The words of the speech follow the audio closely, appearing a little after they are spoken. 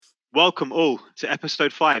Welcome all to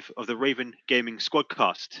episode 5 of the Raven Gaming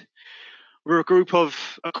Squadcast. We're a group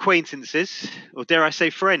of acquaintances, or dare I say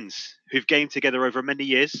friends, who've gamed together over many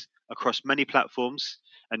years across many platforms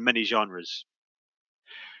and many genres.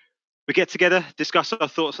 We get together, discuss our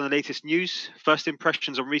thoughts on the latest news, first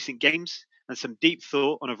impressions on recent games, and some deep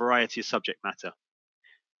thought on a variety of subject matter.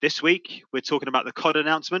 This week, we're talking about the COD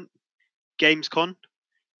announcement, Gamescom,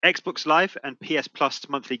 Xbox Live and PS Plus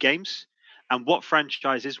monthly games, and what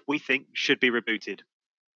franchises we think should be rebooted.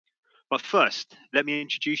 But first, let me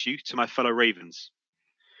introduce you to my fellow Ravens.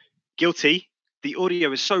 Guilty, the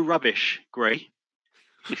audio is so rubbish, Gray.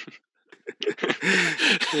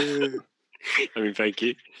 Thank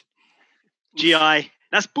you. GI,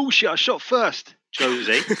 that's bullshit, I shot first,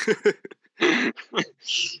 Jose.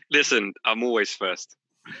 Listen, I'm always first.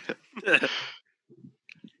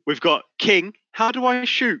 We've got King, how do I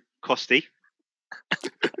shoot, Costy?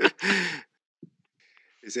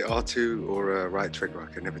 Is it R2 or right trigger?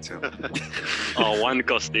 I can never tell. R1,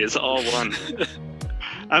 Costy, it's R1.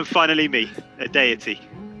 And finally me, a deity.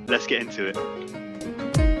 Let's get into it.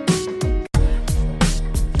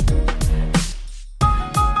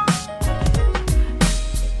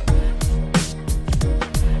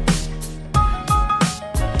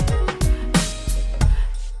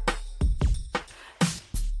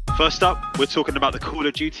 First up, we're talking about the Call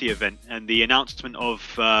of Duty event and the announcement of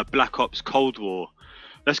Black Ops Cold War.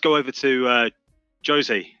 Let's go over to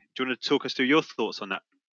Jose. Do you want to talk us through your thoughts on that?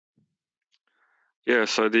 Yeah,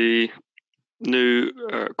 so the new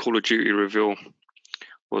Call of Duty reveal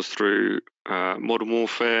was through Modern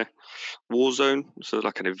Warfare Warzone, so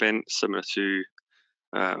like an event similar to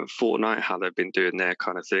Fortnite, how they've been doing their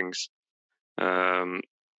kind of things. It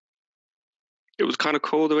was kind of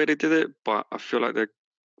cool the way they did it, but I feel like they're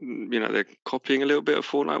copying a little bit of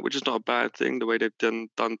Fortnite, which is not a bad thing. The way they've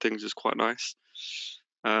done things is quite nice.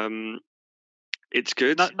 It's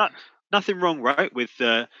good. Nothing wrong, right, with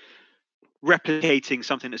replicating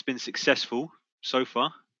something that's been successful so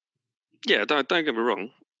far. Yeah, don't get me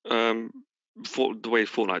wrong. For the way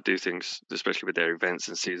Fortnite do things, especially with their events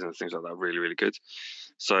and seasons and things like that, really, really good.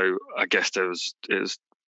 So I guess it was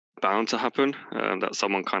bound to happen that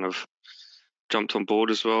someone kind of jumped on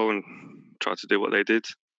board as well and tried to do what they did.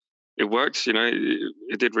 It worked,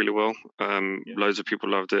 it did really well. Loads of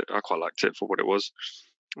people loved it. I quite liked it for what it was.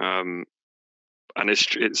 And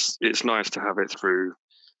it's nice to have it through,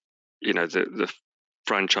 the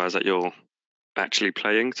franchise that you're actually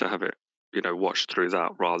playing, to have it, watched through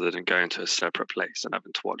that rather than going to a separate place and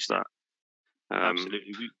having to watch that.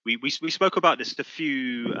 Absolutely. We spoke about this a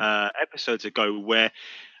few episodes ago where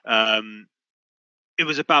it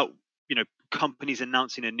was about, companies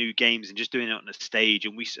announcing their new games and just doing it on a stage,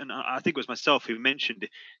 and I think it was myself who mentioned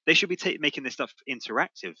they should be making this stuff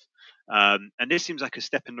interactive, and this seems like a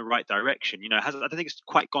step in the right direction. I don't think it's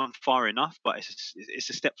quite gone far enough, but it's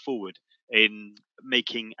a step forward in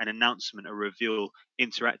making an announcement, a reveal,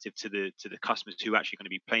 interactive to the customers who are actually going to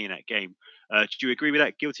be playing that game. Do you agree with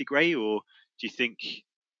that, Guilty Gray, or do you think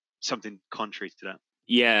something contrary to that?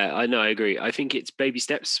 Yeah, I agree. I think it's baby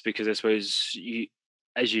steps, because I suppose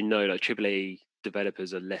as you know, like AAA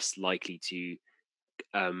developers are less likely to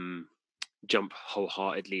jump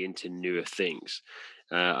wholeheartedly into newer things.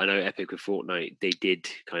 I know Epic with Fortnite,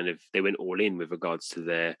 they went all in with regards to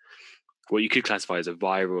their, what you could classify as a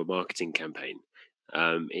viral marketing campaign.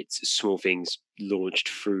 It's small things launched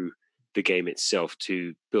through the game itself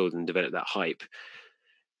to build and develop that hype.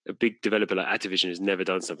 A big developer like Activision has never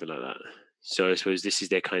done something like that. So I suppose this is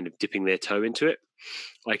their kind of dipping their toe into it.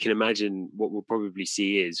 I can imagine what we'll probably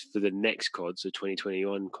see is for the next COD, so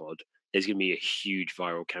 2021 COD, there's going to be a huge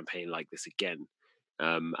viral campaign like this again.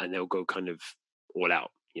 And they'll go kind of all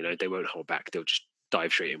out. They won't hold back. They'll just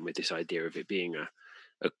dive straight in with this idea of it being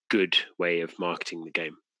a good way of marketing the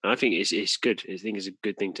game. And I think it's good. I think it's a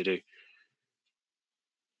good thing to do.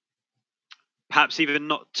 Perhaps even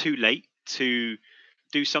not too late to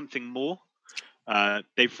do something more.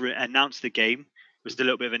 They've announced the game. It was a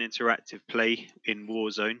little bit of an interactive play in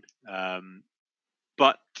Warzone,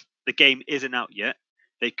 but the game isn't out yet.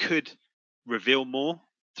 They could reveal more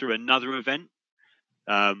through another event.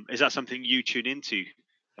 Is that something you tune into,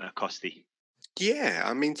 Costy? Yeah,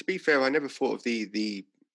 I mean, to be fair, I never thought of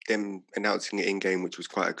them announcing it in game, which was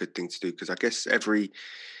quite a good thing to do, because I guess every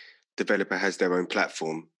developer has their own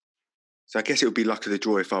platform. So I guess it would be luck of the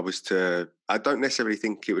draw if I was to. I don't necessarily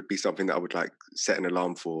think it would be something that I would like set an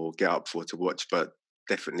alarm for or get up for to watch, but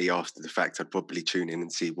definitely after the fact, I'd probably tune in and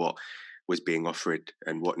see what was being offered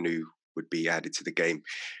and what new would be added to the game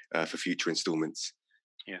for future installments.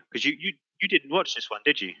 Yeah, because you You didn't watch this one,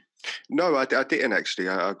 did you? No, I didn't actually.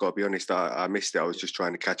 I got to be honest. I missed it. I was just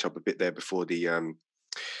trying to catch up a bit there before the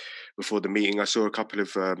meeting. I saw a couple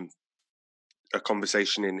of a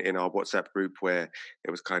conversation in our WhatsApp group where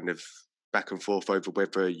it was kind of back and forth over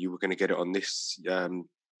whether you were going to get it on this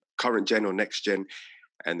current gen or next gen,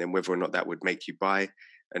 and then whether or not that would make you buy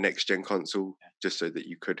a next gen console just so that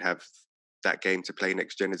you could have that game to play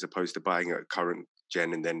next gen, as opposed to buying it at current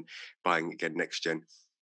gen and then buying again next gen.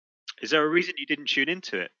 Is there a reason you didn't tune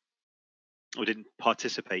into it or didn't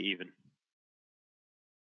participate even?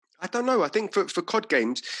 I don't know. I think for COD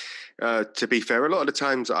games, to be fair, a lot of the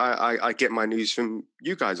times I get my news from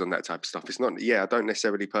you guys on that type of stuff. It's not, I don't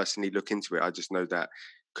necessarily personally look into it. I just know that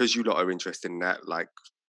because you lot are interested in that, like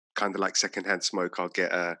kind of like secondhand smoke, I'll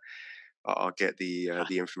get the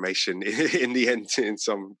information in the end in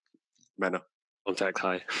some manner. Contact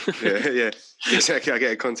high. yeah, exactly. I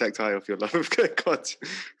get a contact high off your love of COD.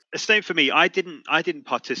 The same for me. I didn't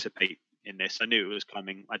participate in this. I knew it was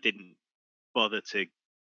coming. I didn't bother to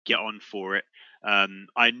get on for it.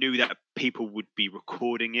 I knew that people would be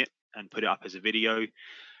recording it and put it up as a video.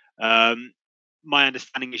 My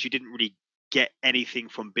understanding is you didn't really get anything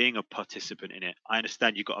from being a participant in it. I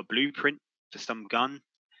understand you got a blueprint for some gun.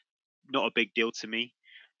 Not a big deal to me.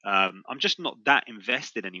 I'm just not that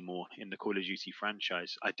invested anymore in the Call of Duty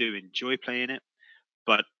franchise. I do enjoy playing it,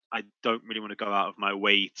 but I don't really want to go out of my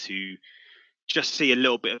way to just see a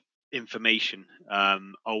little bit of information.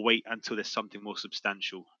 I'll wait until there's something more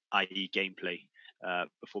substantial, i.e. gameplay,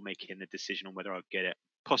 before making a decision on whether I'll get it.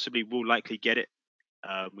 Possibly will likely get it.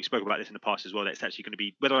 We spoke about this in the past as well. That it's actually going to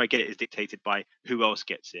be, whether I get it is dictated by who else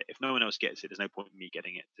gets it. If no one else gets it, there's no point in me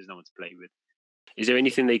getting it. There's no one to play with. Is there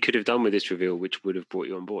anything they could have done with this reveal which would have brought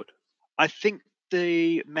you on board? I think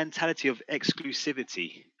the mentality of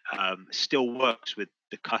exclusivity still works with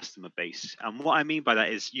the customer base. And what I mean by that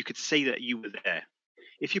is you could say that you were there.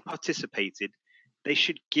 If you participated, they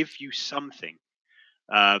should give you something.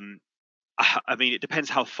 I mean, it depends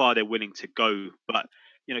how far they're willing to go. But,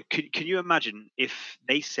 can you imagine if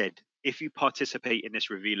they said, if you participate in this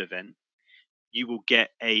reveal event, you will get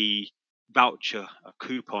a voucher, a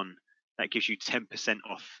coupon that gives you 10%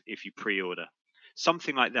 off if you pre-order.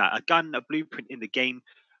 Something like that. A gun, a blueprint in the game.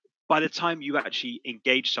 By the time you actually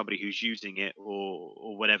engage somebody who's using it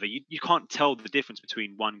or whatever, you can't tell the difference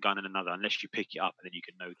between one gun and another unless you pick it up and then you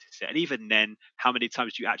can notice it. And even then, how many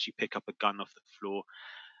times do you actually pick up a gun off the floor?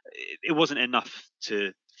 It wasn't enough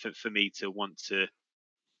for me to want to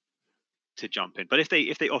jump in. But if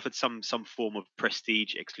they offered some form of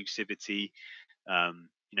prestige, exclusivity,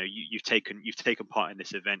 you've taken part in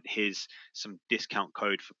this event. Here's some discount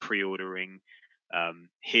code for pre-ordering.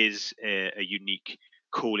 Here's a unique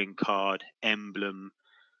calling card, emblem,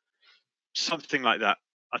 something like that.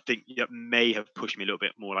 I think that may have pushed me a little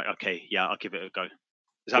bit more. Like, okay, yeah, I'll give it a go.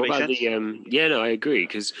 Does that make sense? Yeah, no, I agree.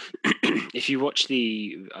 Because if you watch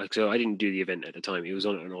so I didn't do the event at the time. It was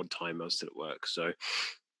on at an odd time. I was still at work. So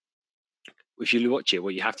if you watch it,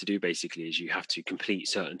 what you have to do basically is you have to complete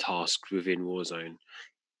certain tasks within Warzone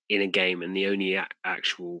in a game, and the only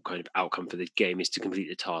actual kind of outcome for the game is to complete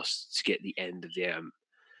the tasks to get the end of the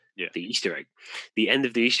Easter egg. The end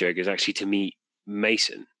of the Easter egg is actually to meet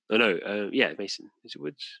Mason. Mason. Is it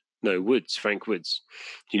Woods? No, Woods. Frank Woods.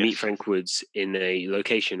 You meet Frank Woods in a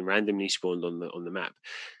location randomly spawned on the map.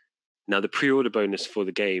 Now, the pre-order bonus for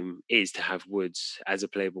the game is to have Woods as a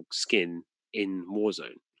playable skin in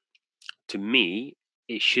Warzone. To me,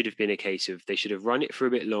 it should have been a case of they should have run it for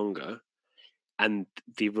a bit longer, and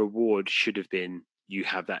the reward should have been you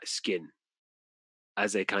have that skin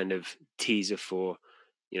as a kind of teaser for,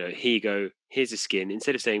 here you go, here's a skin.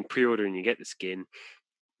 Instead of saying pre-order and you get the skin,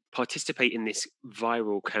 participate in this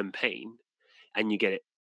viral campaign and you get it.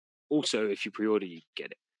 Also, if you pre-order, you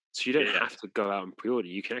get it. So you don't have to go out and pre-order.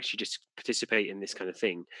 You can actually just participate in this kind of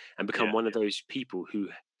thing and become one of those people who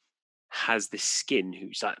has this skin,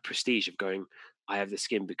 who's that prestige of going, I have the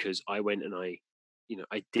skin because I went and I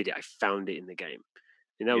did it. I found it in the game.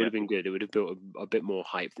 And that would have been good. It would have built a bit more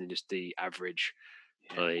hype than just the average,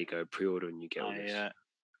 there you go, pre-order and you get all this.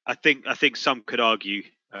 I think some could argue,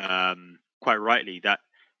 quite rightly, that,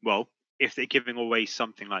 well, if they're giving away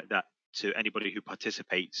something like that to anybody who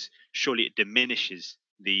participates, surely it diminishes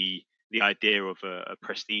the idea of a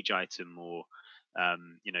prestige item or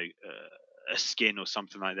a skin or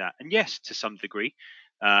something like that. And yes, to some degree,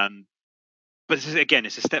 but it's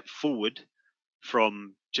a step forward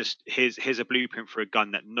from just here's a blueprint for a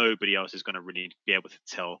gun that nobody else is going to really be able to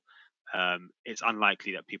tell. It's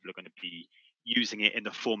unlikely that people are going to be using it in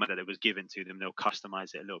the format that it was given to them. They'll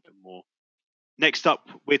customize it a little bit more. Next up,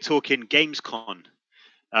 we're talking Gamescom.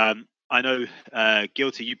 I know,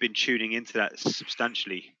 Guilty, you've been tuning into that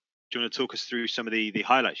substantially. Do you want to talk us through some of the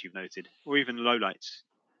highlights you've noted, or even the lowlights?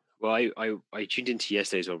 Well, I tuned into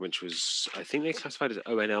yesterday's one, which was, I think they classified as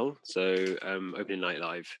ONL, so Opening Night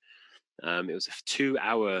Live. It was a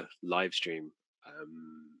 2-hour live stream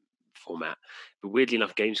format, but weirdly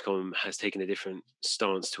enough, Gamescom has taken a different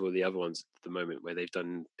stance to all the other ones at the moment, where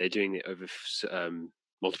they're doing it over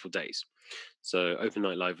multiple days. So Open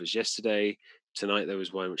Night Live was yesterday. Tonight there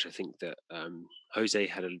was one which I think that Jose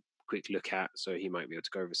had a quick look at, so he might be able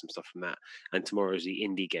to go over some stuff from that. And tomorrow is the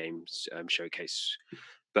indie games showcase.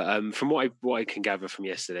 But from what I can gather from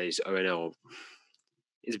yesterday's ONL,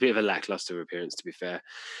 it's a bit of a lackluster appearance, to be fair.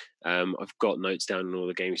 I've got notes down on all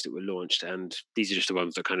the games that were launched, and these are just the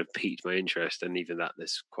ones that kind of piqued my interest. And even that,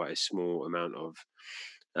 there's quite a small amount of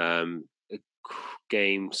a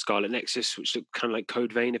game, Scarlet Nexus, which looked kind of like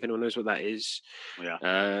Code Vein, if anyone knows what that is.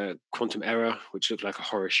 Yeah. Quantum Error, which looked like a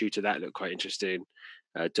horror shooter, that looked quite interesting.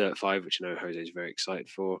 Dirt 5, which I know Jose is very excited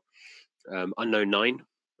for. Unknown 9,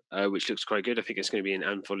 which looks quite good. I think it's going to be an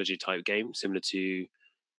anthology type game, similar to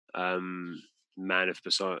Man of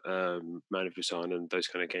Busan and those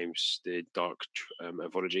kind of games, the Dark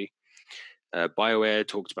anthology. BioWare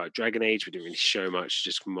talked about Dragon Age. We didn't really show much,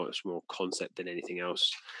 just much more concept than anything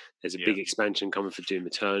else. There's a big expansion coming for Doom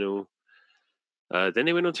Eternal. Then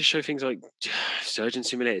they went on to show things like Surgeon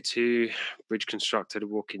Simulator 2, Bridge Constructor, The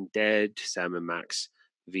Walking Dead, Sam & Max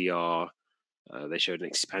VR. They showed an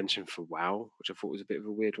expansion for WoW, which I thought was a bit of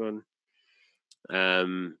a weird one.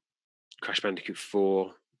 Crash Bandicoot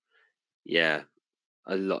 4. Yeah,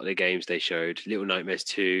 a lot of the games they showed. Little Nightmares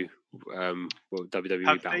 2.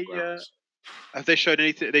 WWE Battlegrounds. Have they showed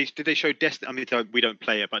anything? Did they show Destiny? I mean, we don't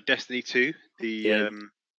play it, but Destiny 2.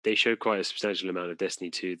 They showed quite a substantial amount of Destiny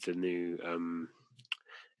 2, the new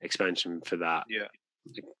expansion for that. Yeah.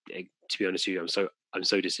 To be honest with you, I'm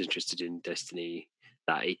so disinterested in Destiny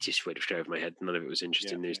that it just went straight over my head. None of it was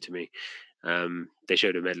interesting news to me. They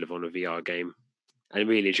showed a Medal of Honor VR game, and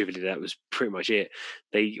really and truly, that was pretty much it.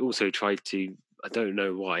 They also tried to, I don't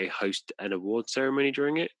know why, host an award ceremony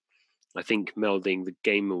during it. I think melding the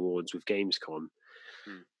Game Awards with Gamescom.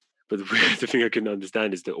 But the thing I couldn't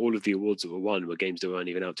understand is that all of the awards that were won were games that weren't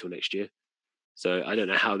even out till next year. So I don't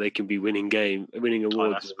know how they can be winning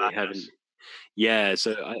awards when they haven't. Yeah,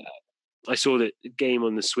 so I saw that game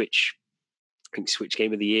on the Switch. I think Switch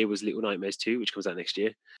Game of the Year was Little Nightmares 2, which comes out next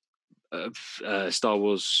year. Star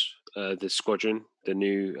Wars, the Squadron, the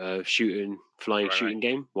new flying shooting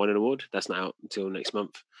game, won an award. That's not out until next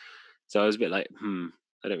month. So I was a bit like,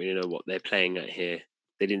 I don't really know what they're playing at here.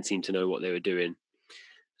 They didn't seem to know what they were doing.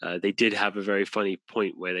 They did have a very funny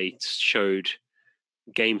point where they showed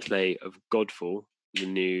gameplay of Godfall, the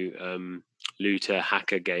new looter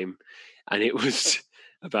hacker game, and it was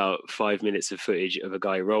about 5 minutes of footage of a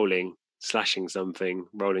guy rolling, slashing something,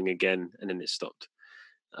 rolling again, and then it stopped.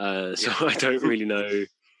 So I don't really know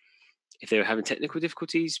if they were having technical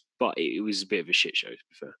difficulties, but it was a bit of a shit show, to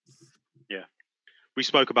be fair. Yeah. We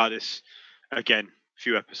spoke about this again a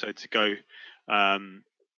few episodes ago,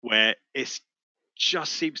 where it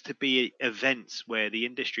just seems to be events where the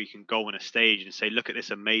industry can go on a stage and say, look at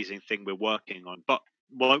this amazing thing we're working on, but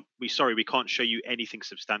we can't show you anything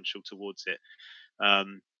substantial towards it.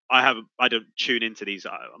 I don't tune into these.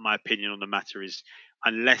 My opinion on the matter is,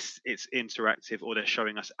 unless it's interactive or they're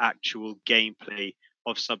showing us actual gameplay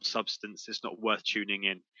of substance, it's not worth tuning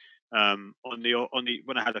in.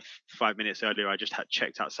 When I had 5 minutes earlier, I just had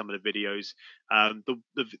checked out some of the videos. A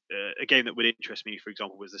game that would interest me, for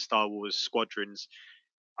example, was the Star Wars Squadrons.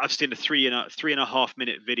 I've seen a 3.5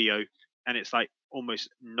 minute video, and it's like almost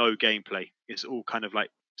no gameplay. It's all kind of like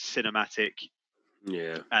cinematic.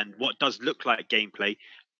 Yeah. And what does look like gameplay,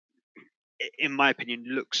 in my opinion,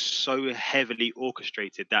 looks so heavily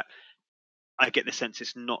orchestrated that I get the sense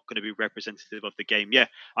it's not going to be representative of the game. Yeah,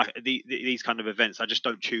 these kind of events, I just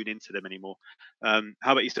don't tune into them anymore. How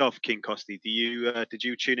about yourself, King Costi? Did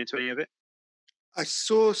you tune into any of it? I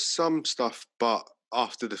saw some stuff, but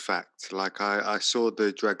after the fact. Like I saw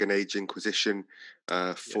the Dragon Age Inquisition,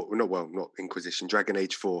 not Inquisition, Dragon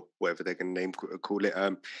Age 4, whatever they're going to call it.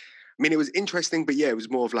 I mean, it was interesting, but yeah, it was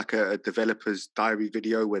more of like a developer's diary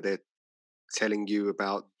video where they're telling you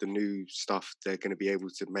about the new stuff they're going to be able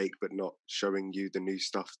to make, but not showing you the new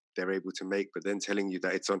stuff they're able to make, but then telling you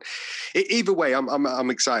that it's on. Either way, I'm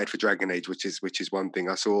excited for Dragon Age, which is one thing.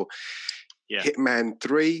 I saw Hitman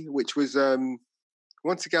 3, which was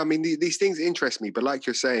once again. I mean, these things interest me, but like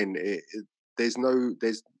you're saying, there's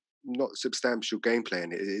not substantial gameplay,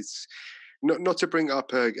 and it's not to bring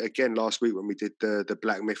up again last week when we did the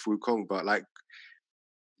Black Myth Wukong, but like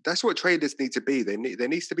that's what trailers need to be. There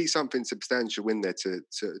needs to be something substantial in there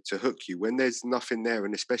to hook you. When there's nothing there,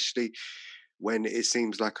 and especially when it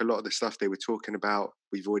seems like a lot of the stuff they were talking about,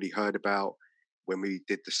 we've already heard about when we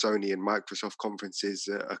did the Sony and Microsoft conferences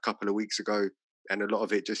a couple of weeks ago, and a lot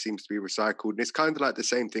of it just seems to be recycled. And it's kind of like the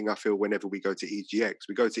same thing I feel whenever we go to EGX.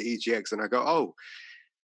 We go to EGX and I go, oh,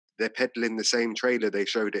 they're peddling the same trailer they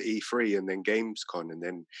showed at E3 and then Gamescom,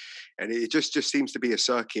 and it just seems to be a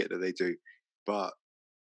circuit that they do. But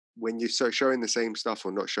when you're showing the same stuff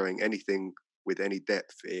or not showing anything with any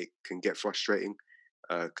depth, it can get frustrating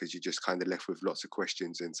because you're just kind of left with lots of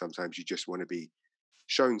questions, and sometimes you just want to be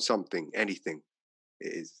shown something, anything.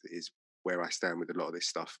 Is where I stand with a lot of this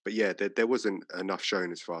stuff. But yeah, there wasn't enough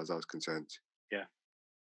shown as far as I was concerned. Yeah.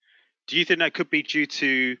 Do you think that could be due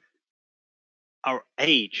to our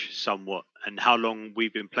age somewhat, and how long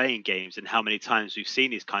we've been playing games, and how many times we've seen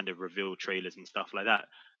these kind of reveal trailers and stuff like that?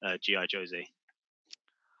 G.I. Jose.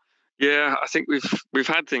 Yeah, I think we've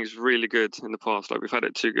had things really good in the past. Like we've had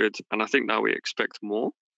it too good, and I think now we expect more.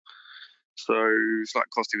 So it's like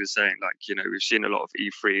Costi was saying, like, you know, we've seen a lot of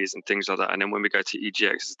E3s and things like that, and then when we go to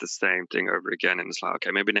EGX, it's the same thing over again, and it's like,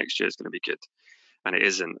 okay, maybe next year is going to be good, and it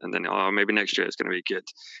isn't, and then maybe next year it's going to be good,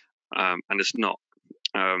 and it's not.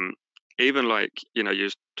 Even like, you know, you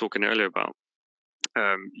were talking earlier about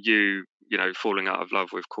you know, falling out of love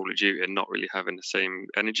with Call of Duty and not really having the same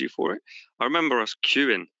energy for it. I remember us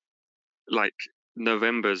queuing like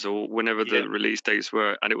Novembers or whenever the release dates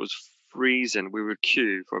were, and it was freezing. We would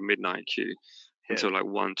queue for a midnight queue until like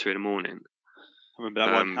 1, 2 in the morning. I remember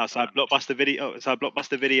that one outside Blockbuster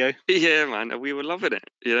Video. Yeah, man, and we were loving it.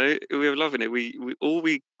 You know, we were loving it. We all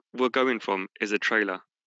we were going from is a trailer,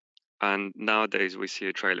 and nowadays we see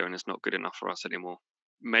a trailer and it's not good enough for us anymore.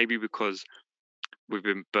 Maybe because we've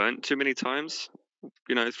been burnt too many times,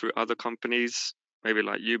 you know, through other companies, maybe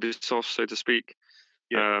like Ubisoft, so to speak.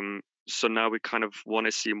 So now we kind of want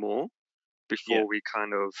to see more before we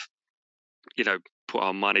kind of, you know, put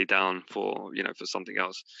our money down for, you know, for something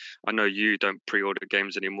else. I know you don't pre-order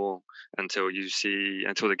games anymore until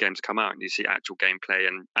the games come out and you see actual gameplay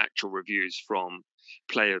and actual reviews from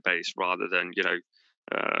player base rather than, you know,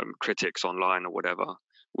 critics online or whatever,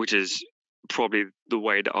 which is probably the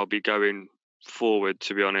way that I'll be going forward,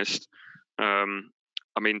 to be honest. I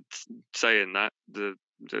mean, saying that, the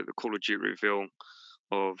Call of Duty reveal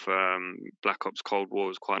of Black Ops Cold War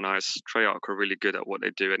was quite nice. Treyarch are really good at what they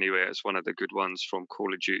do anyway. It's one of the good ones from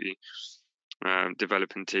Call of Duty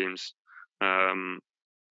developing teams.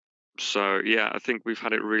 So yeah, I think we've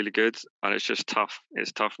had it really good, and it's just tough.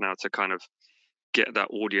 It's tough now to kind of get that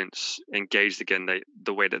audience engaged again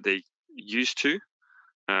the way that they used to.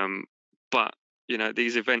 But you know,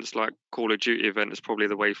 these events like Call of Duty event is probably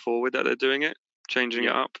the way forward that they're doing it, changing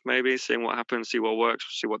it up, maybe seeing what happens, see what works,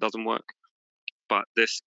 see what doesn't work. But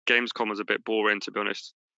this Gamescom was a bit boring, to be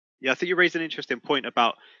honest. Yeah, I think you raised an interesting point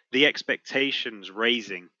about the expectations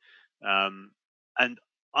raising, and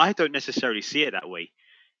I don't necessarily see it that way.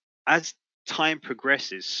 As time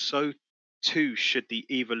progresses, so too should the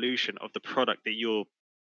evolution of the product that you're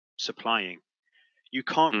supplying. You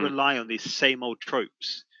can't rely on these same old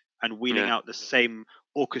tropes and wheeling out the same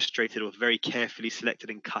orchestrated or very carefully selected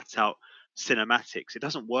and cut out cinematics. It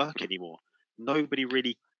doesn't work anymore. Nobody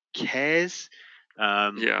really cares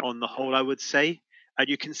on the whole, I would say. And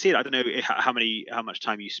you can see it. I don't know how much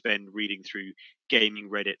time you spend reading through gaming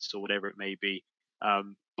Reddits or whatever it may be.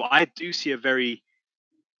 But I do see a very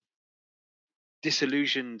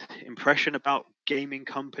disillusioned impression about gaming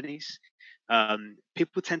companies.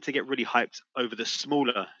 People tend to get really hyped over the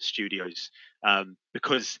smaller studios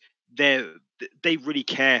because they really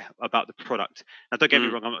care about the product. Now, don't get me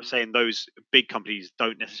wrong, I'm not saying those big companies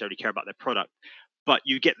don't necessarily care about their product, but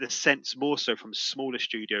you get the sense more so from smaller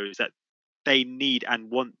studios that they need and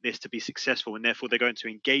want this to be successful, and therefore they're going to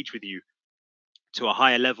engage with you to a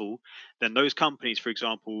higher level than those companies, for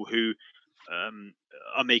example, who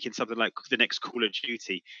are making something like the next Call of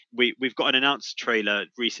Duty. We've got an announced trailer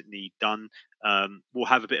recently done. We'll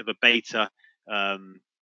have a bit of a beta,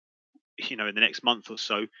 you know, in the next month or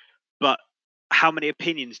so. But how many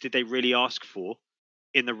opinions did they really ask for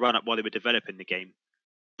in the run up while they were developing the game?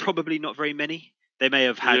 Probably not very many. They may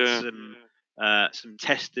have had some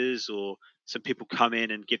testers or some people come in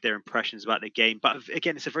and give their impressions about the game. But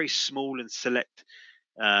again, it's a very small and select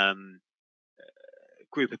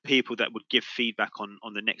group of people that would give feedback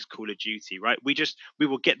on the next Call of Duty, right? We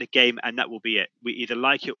will get the game and that will be it. We either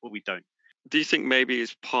like it or we don't. Do you think maybe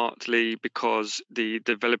it's partly because the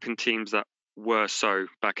developing teams that were so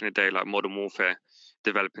back in the day, like Modern Warfare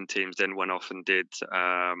developing teams, then went off and did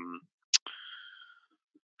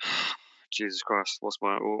Jesus Christ, what's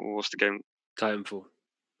the game? Titanfall.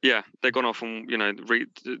 Yeah, they've gone off and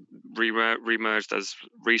remerged as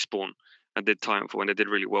Respawn and did Titanfall, and they did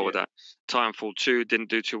really well with that. Titanfall 2 didn't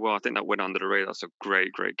do too well. I think that went under the radar. That's a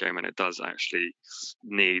great game, and it does actually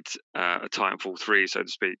need a Titanfall 3, so to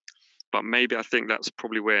speak. But maybe I think that's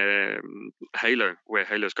probably where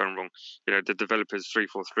Halo's gone wrong. The developers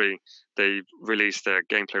 343, they released their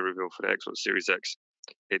gameplay reveal for the Xbox Series X.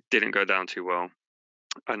 It didn't go down too well,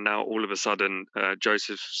 and now all of a sudden,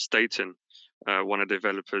 Joseph Staten, one of the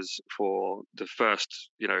developers for the first,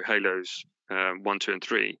 Halos 1, 2, and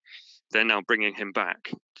 3, they're now bringing him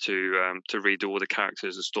back to redo all the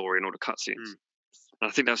characters, the story, and all the cutscenes. And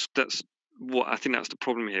I think that's the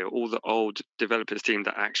problem here. All the old developers team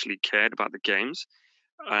that actually cared about the games,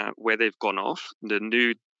 where they've gone off, the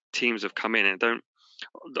new teams have come in and don't.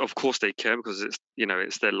 Of course, they care because it's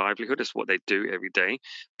their livelihood. It's what they do every day.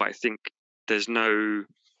 But I think there's no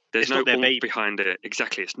oomph behind it.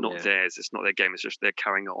 Exactly, it's not theirs. It's not their game. It's just they're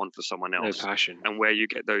carrying it on for someone else. No passion. And where you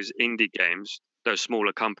get those indie games, those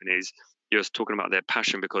smaller companies, you're just talking about their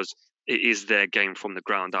passion because it is their game from the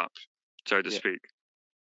ground up, so to speak.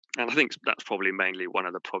 And I think that's probably mainly one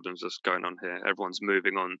of the problems that's going on here. Everyone's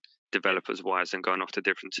moving on developers-wise and going off to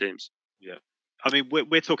different teams. Yeah. I mean,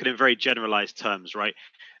 we're talking in very generalized terms, right?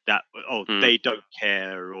 That, they don't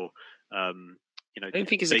care, or, I don't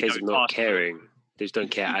think it's a case of not caring. They just don't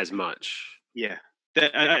care as much. Yeah.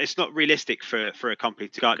 It's not realistic for a company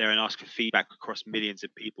to go out there and ask for feedback across millions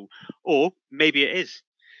of people. Or maybe it is.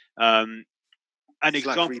 It's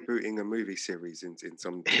like rebooting a movie series in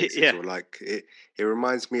some cases, or like it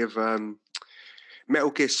reminds me of Metal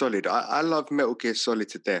Gear Solid. I love Metal Gear Solid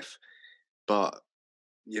to death, but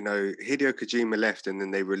Hideo Kojima left, and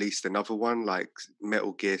then they released another one like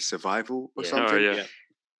Metal Gear Survival or something. Oh, yeah.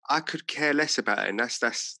 I could care less about it, and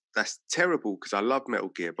that's terrible because I love Metal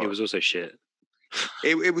Gear. But it was also shit.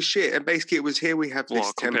 It was shit, and basically it was, here we have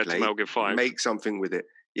this template. To Metal Gear 5. Make something with it.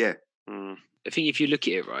 Yeah. I think if you look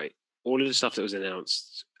at it right, all of the stuff that was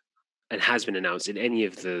announced and has been announced in any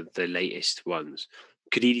of the latest ones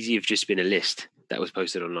could easily have just been a list that was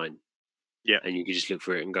posted online. Yeah. And you could just look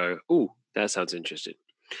for it and go, oh, that sounds interesting.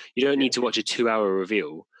 You don't need to watch a 2-hour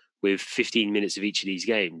reveal with 15 minutes of each of these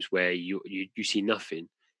games where you see nothing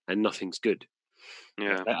and nothing's good.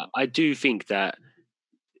 Yeah. I do think that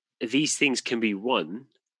these things can be won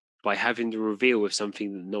by having the reveal of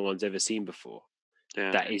something that no one's ever seen before.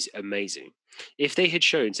 Yeah. That is amazing. If they had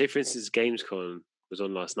shown, say for instance, Gamescom was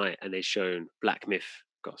on last night and they shown Black Myth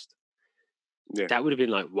Ghost, that would have been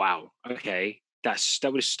like, wow, okay, that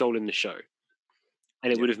would have stolen the show,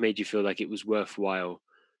 and it would have made you feel like it was worthwhile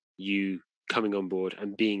you coming on board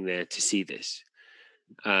and being there to see this.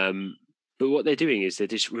 But what they're doing is they're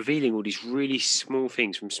just revealing all these really small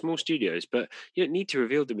things from small studios, but you don't need to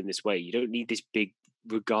reveal them in this way. You don't need this big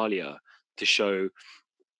regalia to show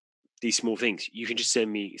these small things. You can just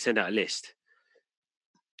send out a list.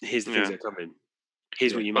 Here's the things that are coming.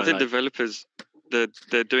 Here's what you might I think like. developers,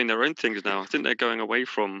 they're doing their own things now. I think they're going away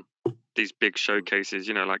from these big showcases,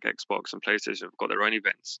 like Xbox and PlayStation have got their own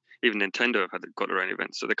events. Even Nintendo have got their own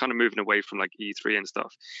events. So they're kind of moving away from like E3 and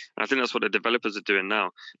stuff. And I think that's what the developers are doing now.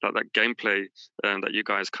 Like that gameplay that you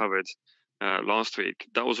guys covered last week,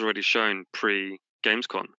 that was already shown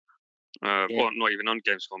pre-Gamescom. Well, not even on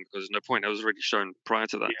Gamescom, because there's no point. It was already shown prior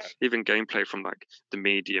to that. Yeah. Even gameplay from like the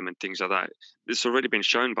Medium and things like that, it's already been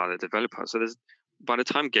shown by the developer. So by the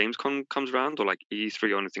time Gamescom comes around, or like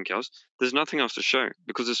E3 or anything else, there's nothing else to show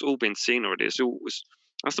because it's all been seen already.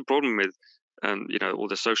 That's the problem with all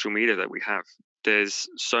the social media that we have. There's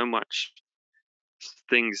so much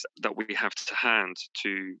things that we have to hand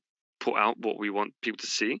to put out what we want people to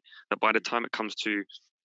see, that by the time it comes to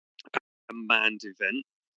a manned event,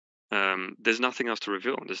 there's nothing else to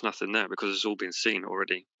reveal. There's nothing there because it's all been seen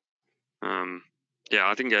already. I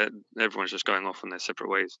think everyone's just going off on their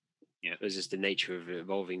separate ways. Yeah, it's just the nature of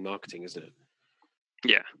evolving marketing, isn't it?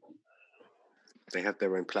 Yeah. They have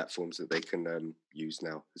their own platforms that they can use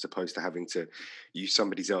now, as opposed to having to use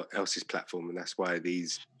somebody else's platform. And that's why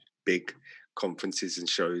these big conferences and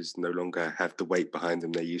shows no longer have the weight behind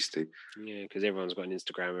them they used to. Yeah, because everyone's got an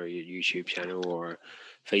Instagram or a YouTube channel or a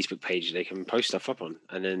Facebook page they can post stuff up on.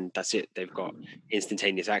 And then that's it. They've got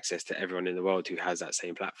instantaneous access to everyone in the world who has that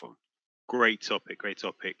same platform. Great topic.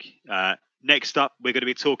 Next up, we're going to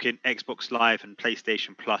be talking Xbox Live and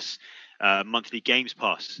PlayStation Plus monthly Games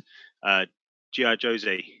Pass. G.I.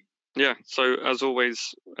 Jose. Yeah, so as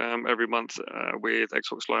always, every month with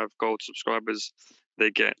Xbox Live Gold subscribers, they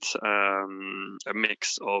get a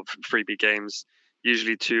mix of freebie games,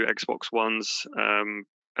 usually 2 Xbox Ones, an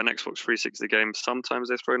Xbox 360 game. Sometimes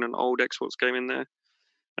they throw in an old Xbox game in there.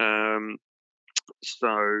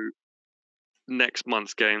 So next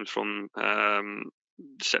month's games from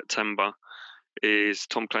September is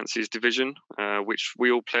Tom Clancy's Division, which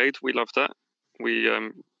we all played. We loved that. We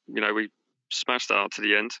we smashed that out to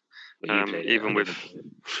the end. Well, you played it, Even I with never played it.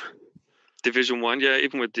 Division 1, yeah,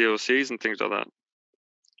 even with DLCs and things like that.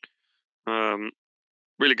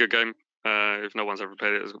 Really good game. If no one's ever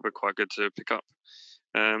played it, it's quite good to pick up.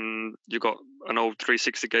 You got an old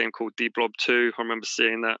 360 game called D-Blob 2. I remember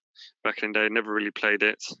seeing that back in the day. Never really played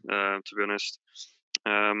it, to be honest.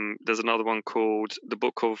 There's another one called The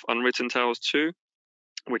Book of Unwritten Tales 2,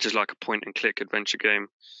 which is like a point-and-click adventure game.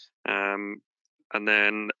 And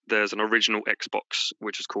then there's an original Xbox,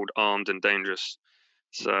 which is called Armed and Dangerous.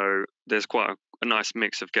 So there's quite a nice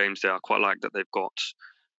mix of games there. I quite like that they've got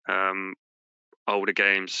older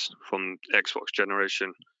games from Xbox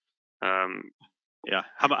generation. Yeah.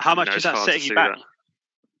 How much is that setting you back?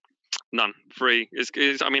 None. Free.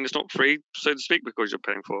 It's not free, so to speak, because you're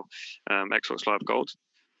paying for Xbox Live Gold,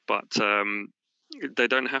 but they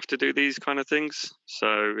don't have to do these kind of things.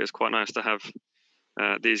 So it's quite nice to have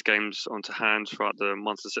these games onto hand throughout the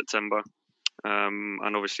month of September.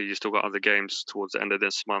 And obviously, you still got other games towards the end of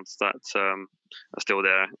this month that are still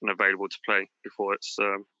there and available to play before it's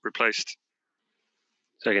replaced.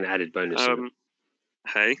 It's like an added bonus.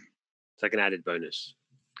 Hey? It's like an added bonus.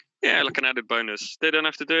 Yeah, like an added bonus. They don't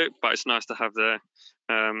have to do it, but it's nice to have there,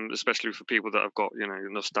 especially for people that have got,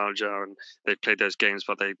 nostalgia and they've played those games,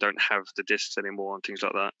 but they don't have the discs anymore and things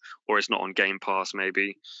like that. Or it's not on Game Pass,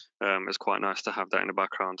 maybe. It's quite nice to have that in the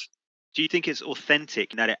background. Do you think it's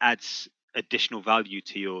authentic in that it adds additional value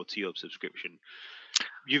to your subscription?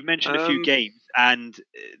 You've mentioned a few games, and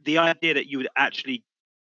the idea that you would actually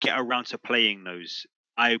get around to playing those,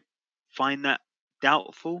 I find that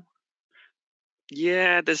doubtful.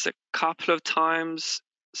 Yeah, there's a couple of times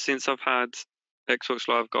since I've had Xbox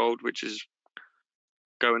Live Gold, which is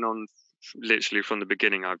going on literally from the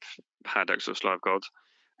beginning. I've had Xbox Live Gold,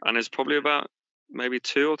 and it's probably about maybe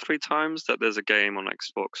 2 or 3 times that there's a game on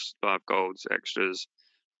Xbox Live Gold extras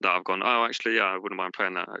that I've gone, oh, actually, yeah, I wouldn't mind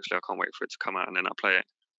playing that. Actually, I can't wait for it to come out, and then I play it.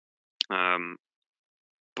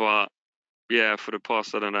 But yeah, for the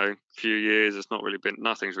past, I don't know, few years,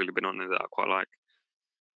 nothing's really been on there that I quite like.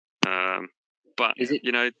 But is it,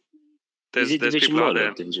 there's Division people 1 out there.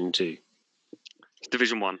 or Division 2? It's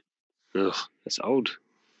Division 1. Ugh, that's old.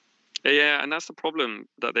 Yeah, and that's the problem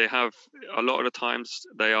that they have. A lot of the times,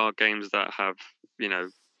 they are games that have,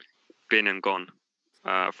 been and gone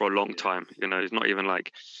for a long time. It's not even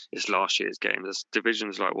like it's last year's game. This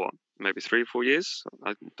Division's like what, maybe 3-4 years?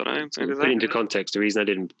 I don't know. So put it into context, the reason I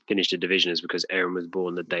didn't finish the Division is because Aaron was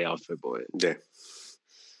born the day after I bought it.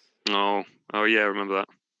 Yeah. Oh yeah, I remember that.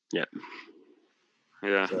 Yeah.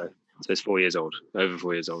 Yeah. So it's 4 years old, over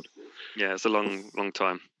 4 years old. Yeah, it's a long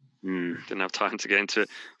time. Didn't have time to get into it.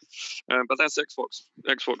 But that's Xbox.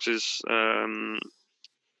 Xbox is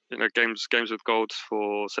games with gold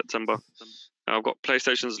for September. I've got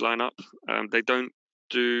PlayStation's lineup. They don't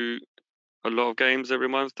do a lot of games every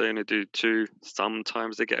month. They only do 2.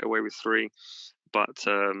 Sometimes they get away with 3. But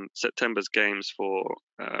September's games for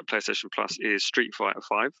PlayStation Plus is Street Fighter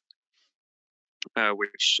 5.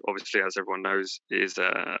 Which obviously, as everyone knows, is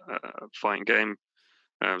a fighting game.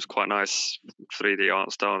 It's quite nice 3D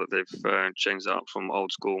art style that they've changed up from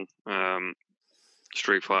old school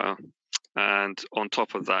Street Fighter. And on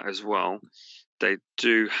top of that as well, they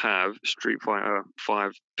do have Street Fighter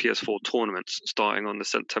 5 PS4 tournaments starting on the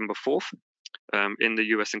September 4th in the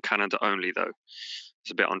US and Canada only, though. It's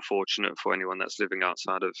a bit unfortunate for anyone that's living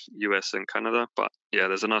outside of US and Canada. But yeah,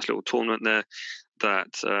 there's a nice little tournament there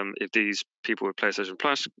that if these people with PlayStation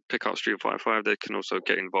Plus pick up Street Fighter 5, they can also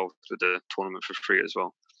get involved with the tournament for free as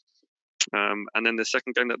well. And then the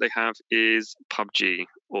second game that they have is PUBG,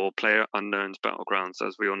 or Player Unknown's Battlegrounds,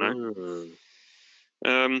 as we all know.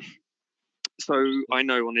 So I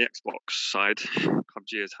know on the Xbox side,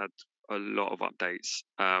 PUBG has had a lot of updates,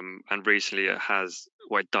 and recently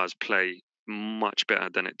it does play much better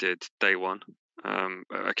than it did day one.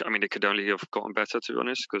 It could only have gotten better, to be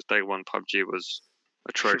honest, because day one PUBG was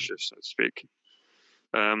atrocious, so to speak.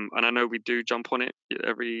 And I know we do jump on it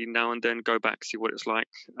every now and then, go back, see what it's like.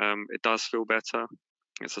 It does feel better.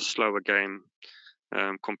 It's a slower game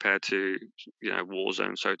compared to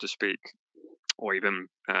Warzone, so to speak, or even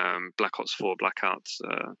Black Ops 4 Blackouts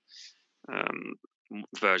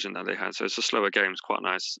version that they had. So it's a slower game. It's quite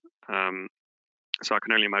nice. So I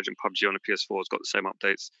can only imagine PUBG on the PS4 has got the same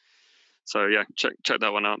updates. So yeah, check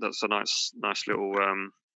that one out. That's a nice little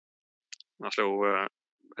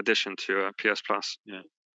addition to PS Plus. Yeah.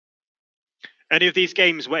 Any of these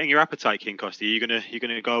games whetting your appetite, King Costi? Are you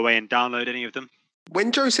gonna go away and download any of them?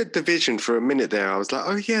 When Joe said Division for a minute there, I was like,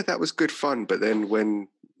 oh yeah, that was good fun. But then when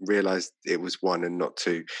realised it was 1 and not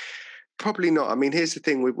 2, probably not. I mean, here's the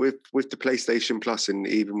thing with the PlayStation Plus and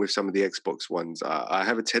even with some of the Xbox ones, I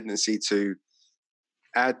have a tendency to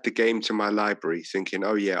add the game to my library thinking,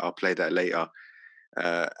 oh yeah, I'll play that later.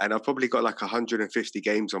 And I've probably got like 150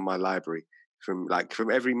 games on my library from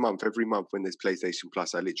every month when there's PlayStation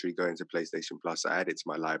Plus, I literally go into PlayStation Plus, I add it to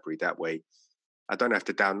my library. That way I don't have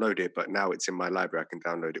to download it, but now it's in my library. I can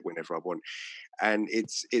download it whenever I want. And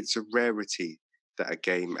it's a rarity that a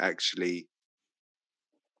game actually,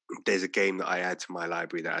 there's a game that I add to my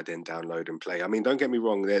library that I then download and play. I mean, don't get me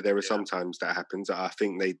wrong, there are some times that happens. I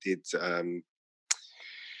think they did trying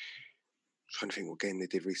to think what game they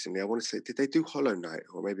did recently. I want to say, did they do Hollow Knight?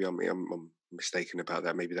 Or maybe I'm mistaken about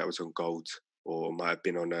that. Maybe that was on Gold, or might have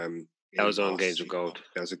been on that was on Games of Gold.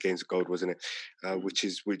 That was a Games of Gold, wasn't it? Which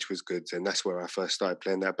was good, and that's where I first started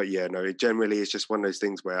playing that. But yeah, no, it generally is just one of those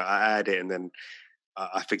things where I add it and then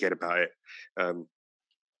I forget about it.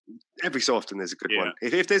 Every so often there's a good one.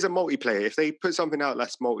 If there's a multiplayer, if they put something out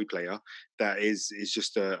that's multiplayer, that is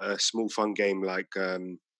just a small fun game like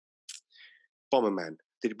Bomberman.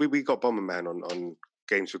 We got Bomberman on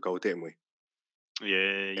Games with Gold, didn't we?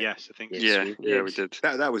 Yeah, yes, I think. Yeah, we did.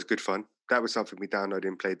 That was good fun. That was something we downloaded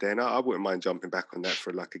and played there, and I wouldn't mind jumping back on that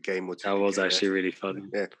for like a game or two. That was actually really fun.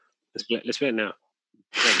 Yeah, let's play it now.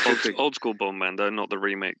 Old school Bomberman, though, not the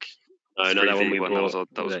remake. Oh, No, that one we bought.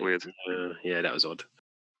 That was weird. Yeah, that was odd.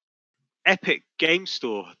 Epic Game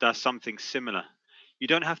Store does something similar. You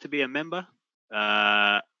don't have to be a member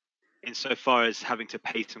insofar as having to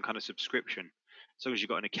pay some kind of subscription, as long as you've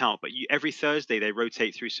got an account. But every Thursday they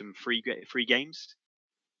rotate through some free games.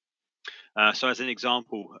 So as an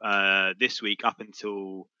example, this week up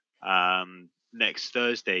until next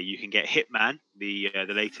Thursday, you can get Hitman, the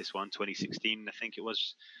latest one, 2016, I think it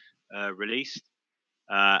was released,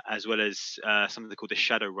 as well as something called the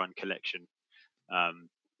Shadowrun collection.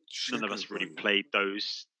 None of us really played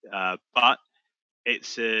those, but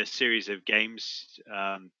it's a series of games.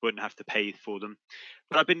 Wouldn't have to pay for them.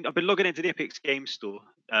 But I've been logging into the Epic's Game Store,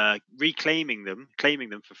 claiming them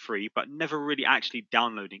for free, but never really actually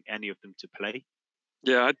downloading any of them to play.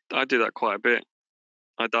 Yeah, I do that quite a bit.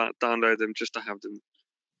 I download them just to have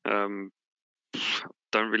them.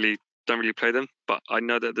 Don't really play them, but I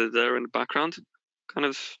know that they're there in the background. Kind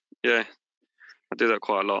of, yeah. I do that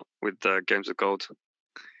quite a lot with Games of Gold.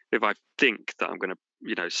 If I think that I'm going to,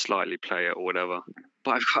 slightly play it or whatever.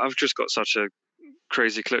 But I've just got such a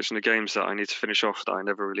crazy collection of games that I need to finish off that I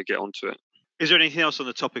never really get onto it. Is there anything else on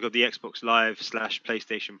the topic of the Xbox Live /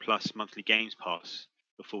 PlayStation Plus monthly Games Pass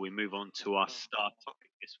before we move on to our star topic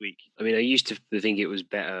this week? I mean, I used to think it was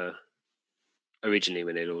better originally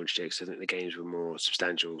when they launched it, because I think the games were more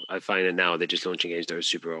substantial. I find that now they're just launching games that are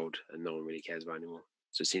super old and no one really cares about anymore.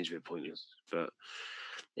 So it seems a bit pointless. But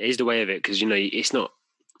it is the way of it, because it's not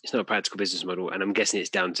a practical business model, and I'm guessing it's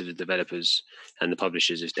down to the developers and the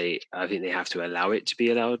publishers. I think they have to allow it to be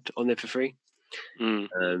allowed on there for free.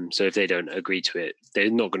 So if they don't agree to it, they're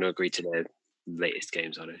not going to agree to their latest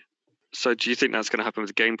games, are they? So do you think that's going to happen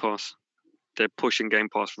with Game Pass? They're pushing Game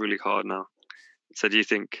Pass really hard now. So do you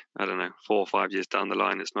think, I don't know, 4 or 5 years down the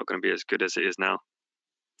line, it's not going to be as good as it is now?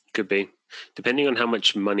 Could be, depending on how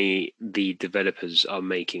much money the developers are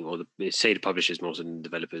making, or say the publishers more than the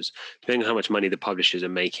developers. Depending on how much money the publishers are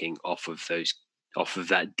making off of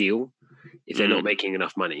that deal. If they're not making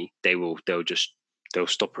enough money, they'll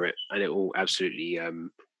stopper it, and it will absolutely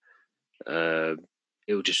it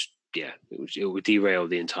will derail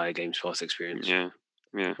the entire Games Pass experience. Yeah.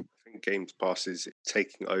 I think Games Pass is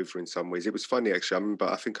taking over in some ways. It was funny, actually. I remember,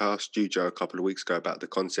 I think I asked you, Joe, a couple of weeks ago about the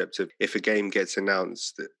concept of if a game gets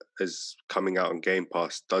announced as coming out on Game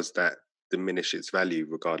Pass, does that diminish its value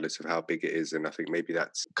regardless of how big it is? And I think maybe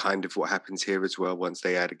that's kind of what happens here as well. Once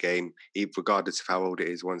they add a game, regardless of how old it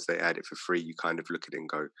is, once they add it for free, you kind of look at it and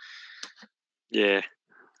go, yeah,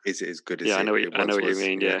 is it as good as I know what you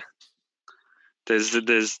mean. Yeah.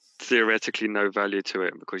 There's theoretically no value to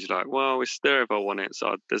it, because you're like, well, it's there if I want it,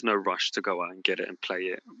 so there's no rush to go out and get it and play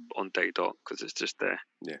it on day dot, because it's just there.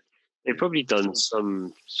 Yeah, they've probably done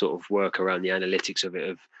some sort of work around the analytics of it,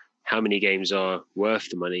 of how many games are worth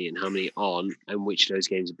the money and how many aren't, and which of those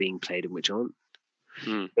games are being played and which aren't.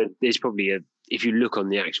 But there's probably if you look on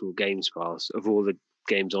the actual Games Pass, of all the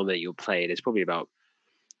games on there you'll play, there's probably about,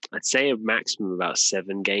 I'd say, a maximum of about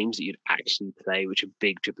 7 games that you'd actually play, which are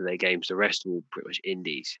big AAA games. The rest are all pretty much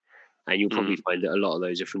indies. And you'll probably find that a lot of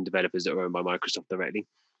those are from developers that are owned by Microsoft directly.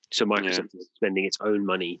 So Microsoft is spending its own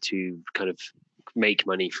money to kind of make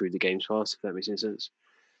money through the Games Pass, if that makes any sense.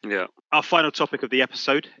 Yeah. Our final topic of the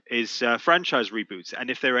episode is franchise reboots, and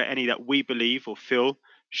if there are any that we believe or feel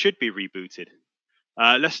should be rebooted.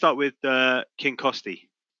 Let's start with King Costi.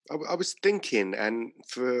 I was thinking, and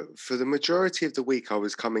for the majority of the week, I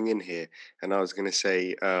was coming in here, and I was going to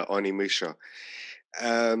say Onimusha.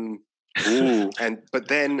 Ooh. But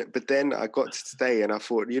then I got to today, and I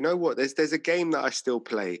thought, you know what? There's a game that I still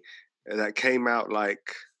play that came out like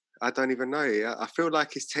I don't even know. I feel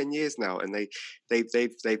like it's 10 years now, and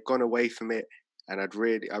they've gone away from it. And I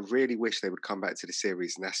really wish they would come back to the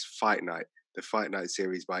series, and that's Fight Night, the Fight Night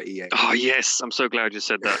series by EA. Oh yes, I'm so glad you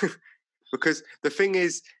said that. Because the thing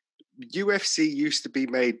is, UFC used to be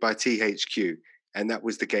made by THQ, and that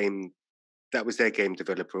was the game. That was their game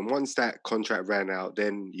developer. And once that contract ran out,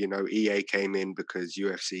 then EA came in because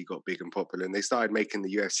UFC got big and popular, and they started making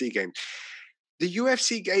the UFC games. The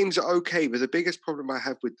UFC games are okay, but the biggest problem I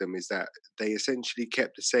have with them is that they essentially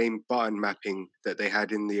kept the same button mapping that they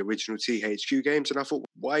had in the original THQ games. And I thought,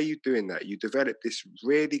 why are you doing that? You developed this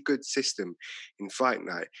really good system in Fight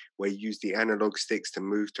Night where you use the analog sticks to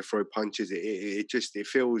move, to throw punches. It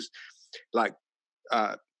feels like,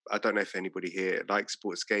 I don't know if anybody here likes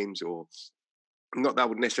sports games, or not that I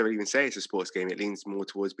would necessarily even say it's a sports game. It leans more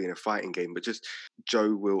towards being a fighting game, but just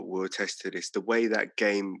Joe will attest to this. The way that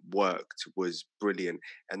game worked was brilliant,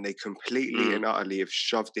 and they completely and utterly have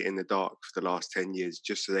shoved it in the dark for the last 10 years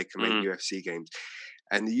just so they can make UFC games.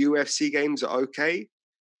 And the UFC games are okay,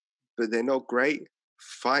 but they're not great.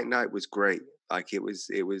 Fight Night was great. Like it was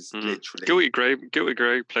literally. Guilty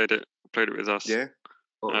Grey played it with us. Yeah.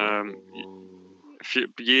 A few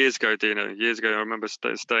years ago, Dino. Years ago, I remember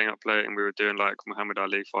staying up late, and we were doing like Muhammad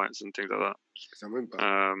Ali fights and things like that. I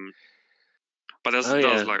remember. But that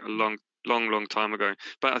was like a long time ago.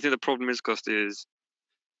 But I think the problem is, Costi, is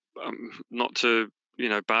not to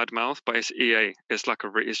badmouth, but it's EA. It's like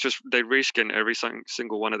it's just they reskin every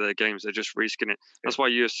single one of their games. They just reskin it. That's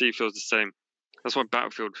why UFC feels the same. That's why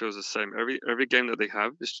Battlefield feels the same. Every game that they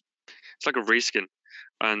have, it's like a reskin.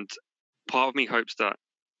 And part of me hopes that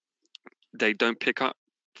they don't pick up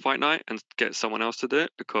Fight Night and get someone else to do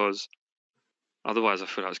it, because otherwise I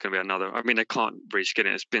feel like it's going to be another. I mean, they can't reskin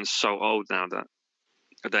it. It's been so old now that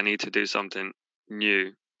they need to do something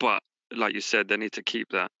new. But like you said, they need to keep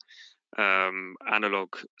that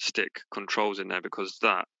analog stick controls in there, because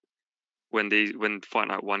that when Fight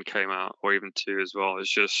Night 1 came out, or even 2 as well,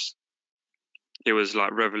 it was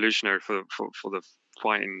like revolutionary for the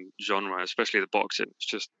fighting genre, especially the boxing. It's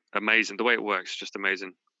just amazing. The way it works is just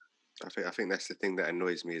amazing. I think that's the thing that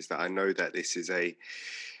annoys me, is that I know that this is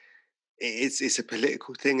it's a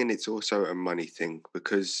political thing, and it's also a money thing,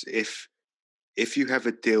 because if you have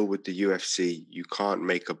a deal with the UFC, you can't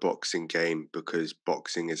make a boxing game, because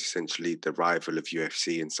boxing is essentially the rival of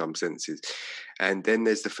UFC in some senses. And then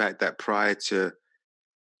there's the fact that prior to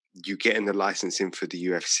you getting the licensing for the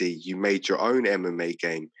UFC, you made your own MMA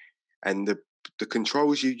game, and the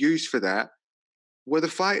controls you used for that were the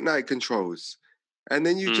Fight Night controls. And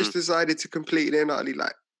then you just decided to completely and utterly,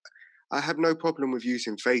 like, I have no problem with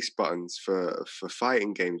using face buttons for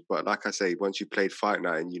fighting games, but like I say, once you played Fight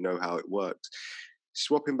Night and you know how it works,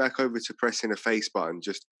 swapping back over to pressing a face button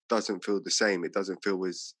just doesn't feel the same. It doesn't feel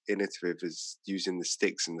as innovative as using the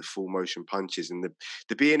sticks and the full motion punches, and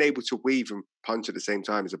the being able to weave and punch at the same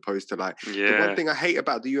time, as opposed to like the one thing I hate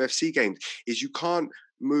about the UFC games is you can't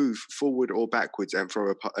move forward or backwards and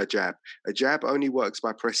throw a jab. A jab only works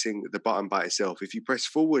by pressing the button by itself. If you press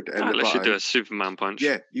forward and unless you do a Superman punch.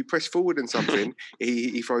 Yeah, you press forward and something,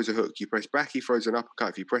 he throws a hook. You press back, he throws an uppercut.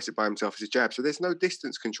 If you press it by himself, it's a jab. So there's no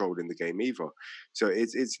distance control in the game either. So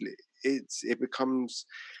it becomes,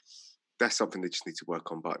 that's something they just need to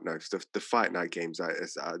work on. But no, the Fight Night games,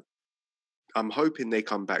 I'm hoping they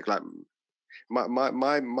come back. Like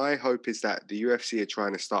my hope is that the UFC are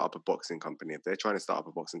trying to start up a boxing company. If they're trying to start up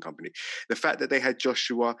a boxing company, the fact that they had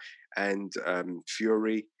Joshua and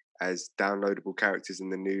Fury as downloadable characters in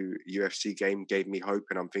the new UFC game gave me hope,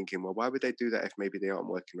 and I'm thinking, well, why would they do that if maybe they aren't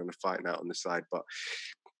working on a Fight Night on the side? But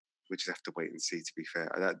we just have to wait and see, to be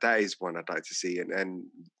fair. That is one I'd like to see. And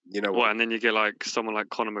you know what? And then you get like someone like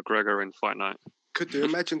Conor McGregor in Fight Night. Could you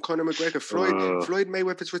imagine Conor McGregor? Floyd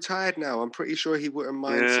Mayweather's retired now. I'm pretty sure he wouldn't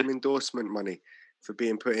mind some endorsement money for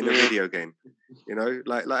being put in a video game. You know,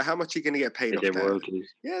 like how much are you going to get paid off that?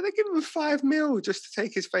 Yeah, they give him $5 million just to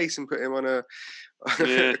take his face and put him on a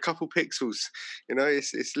couple pixels. You know,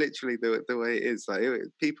 it's literally the way it is. Like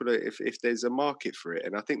people, if there's a market for it,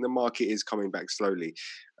 and I think the market is coming back slowly.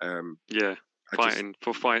 For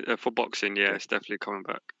boxing, it's definitely coming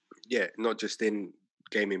back. Yeah, not just in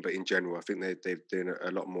gaming, but in general. I think they've doing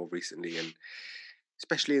a lot more recently, and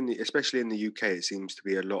especially in the UK, it seems to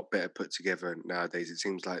be a lot better put together nowadays. It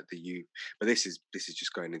seems like but this is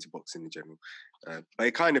just going into boxing in general. But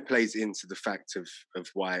it kind of plays into the fact of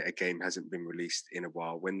why a game hasn't been released in a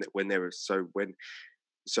while. When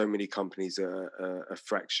so many companies are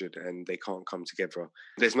fractured and they can't come together.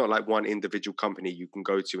 There's not like one individual company you can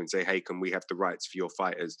go to and say, "Hey, can we have the rights for your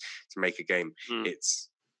fighters to make a game?" It's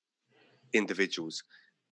individuals.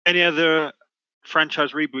 Any other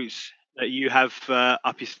franchise reboots that you have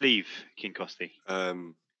up your sleeve, King Costi?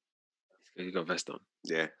 You got a vest on.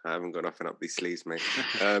 Yeah, I haven't got nothing up these sleeves, mate.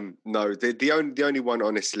 No, the only one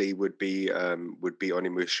honestly would be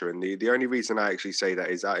Onimusha, and the only reason I actually say that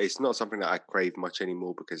is it's not something that I crave much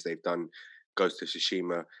anymore because they've done Ghost of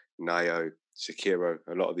Tsushima, Nioh, Sekiro,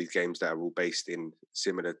 a lot of these games that are all based in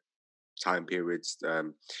similar time periods,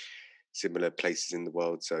 similar places in the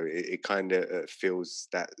world. So it kind of fills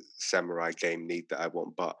that samurai game need that I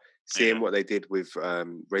want. But seeing what they did with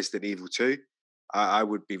Resident Evil 2. I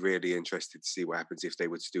would be really interested to see what happens if they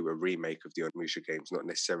were to do a remake of the Onimusha games, not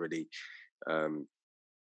necessarily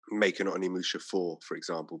make an Onimusha 4, for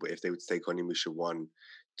example, but if they would take Onimusha 1,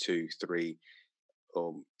 2, 3,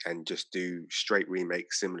 and just do straight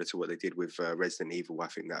remakes similar to what they did with Resident Evil, I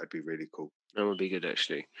think that would be really cool. That would be good,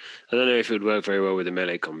 actually. I don't know if it would work very well with the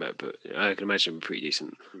melee combat, but I can imagine it would be pretty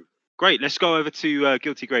decent. Great, let's go over to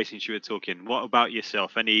Guilty Grace since you were talking. What about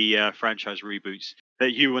yourself? Any franchise reboots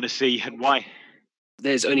that you want to see and why?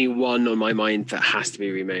 There's only one on my mind that has to be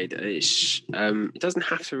remade. It doesn't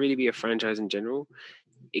have to really be a franchise in general.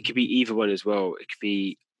 It could be either one as well.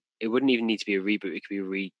 It wouldn't even need to be a reboot. It could be a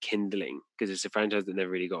rekindling because it's a franchise that never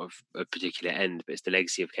really got a particular end, but it's the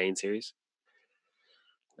Legacy of Kain series.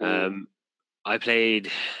 I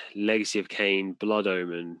played Legacy of Kain, Blood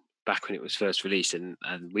Omen back when it was first released, and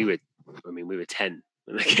we were 10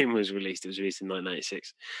 when the game was released. It was released in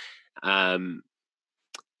 1996, and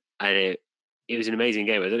it was an amazing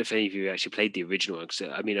game. I don't know if any of you actually played the original one. Because,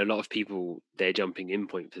 I mean, a lot of people, their jumping in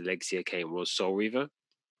point for the Legacy of Kain was Soul Reaver,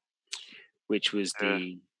 which was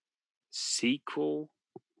the sequel-ish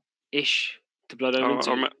to Blood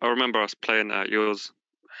Omen. I remember us playing that yours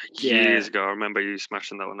years ago. I remember you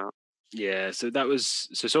smashing that one out. Yeah, so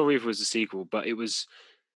Soul Reaver was the sequel, but it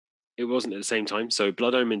wasn't at the same time. So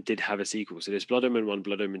Blood Omen did have a sequel. So there's Blood Omen 1,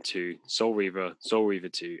 Blood Omen 2, Soul Reaver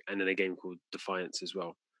 2, and then a game called Defiance as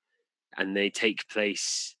well. And they take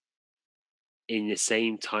place in the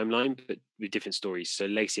same timeline, but with different stories. So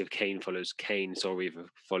Legacy of Kain follows Kain, Soul Reaver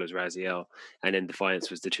follows Raziel, and then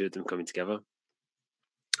Defiance was the two of them coming together.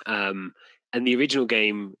 And the original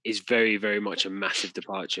game is very, very much a massive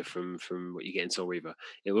departure from what you get in Soul Reaver.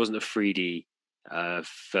 It wasn't a 3D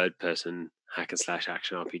third-person hack and slash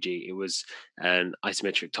action RPG. It was an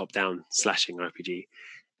isometric top-down slashing RPG.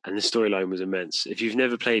 And the storyline was immense. If you've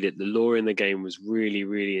never played it, the lore in the game was really,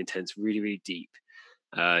 really intense, really, really deep.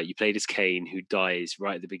 You played as Kain, who dies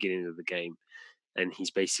right at the beginning of the game. And he's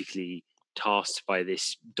basically tasked by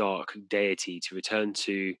this dark deity to return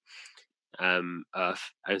to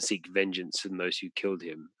Earth and seek vengeance from those who killed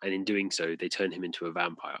him. And in doing so, they turn him into a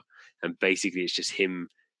vampire. And basically, it's just him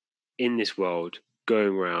in this world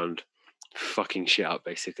going around fucking shit up,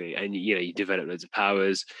 basically. And you develop loads of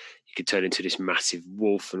powers. You could turn into this massive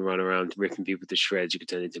wolf and run around ripping people to shreds. You could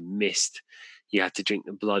turn into mist. You had to drink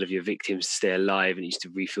the blood of your victims to stay alive, and you used to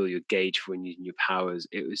refill your gauge for when using your powers.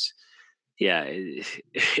 It was,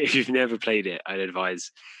 if you've never played it, I'd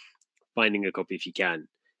advise finding a copy if you can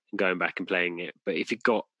and going back and playing it. But if it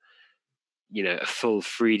got a full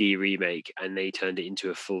 3D remake and they turned it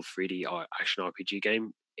into a full 3D action RPG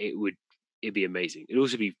game, it'd be amazing. It'd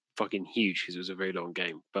also be fucking huge because it was a very long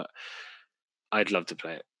game. But I'd love to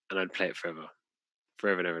play it, and I'd play it forever,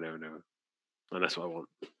 never, and that's what I want.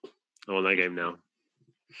 I want that game now.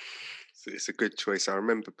 It's a good choice. I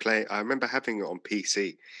remember having it on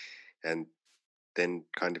PC, and then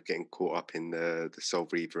kind of getting caught up in the Soul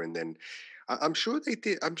Reaver, and then I'm sure they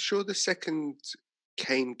did. I'm sure the second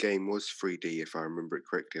Kain game was 3D, if I remember it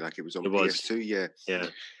correctly. Like it was on PS2. Yeah.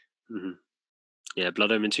 Mm-hmm. Yeah,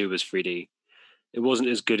 Blood Omen 2 was 3D. It wasn't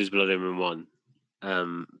as good as Blood Omen 1,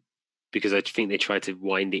 because I think they tried to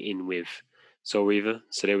wind it in with Soul Reaver.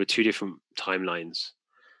 So there were two different timelines,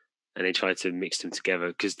 and they tried to mix them together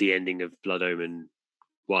because the ending of Blood Omen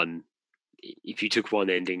 1, if you took one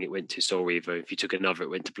ending, it went to Soul Reaver. If you took another, it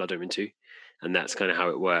went to Blood Omen 2. And that's kind of how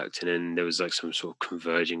it worked. And then there was like some sort of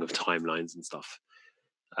converging of timelines and stuff.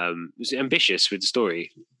 It was ambitious with the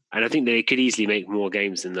story. And I think they could easily make more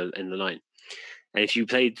games in the line. And if you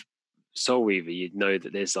played Soul Reaver, you'd know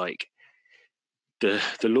that there's like the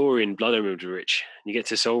lore in Blood Omen was rich. You get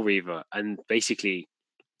to Soul Reaver, and basically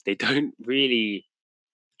they don't really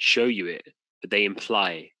show you it but they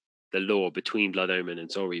imply the lore between Blood Omen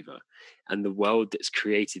and Soul Reaver, and the world that's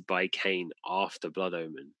created by Kain after Blood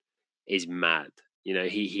Omen is mad. You know,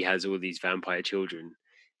 he has all these vampire children,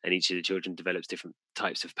 and each of the children develops different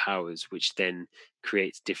types of powers, which then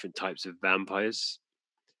creates different types of vampires.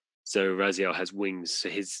 So Raziel has wings, so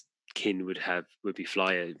his kin would be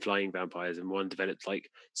flying vampires, and one developed like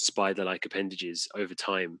spider-like appendages over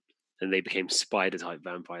time, and they became spider-type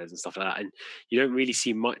vampires and stuff like that. And you don't really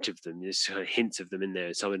see much of them. There's kind of hints of them in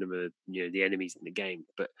there. Some of them are, you know, the enemies in the game,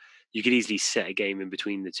 but you could easily set a game in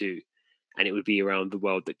between the two, and it would be around the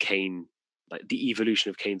world that Kain, like the evolution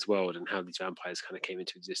of Kain's world and how these vampires kind of came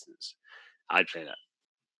into existence. I'd play that.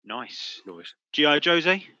 Nice. Nice. G.I.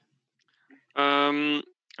 Jose?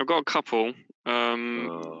 I've got a couple.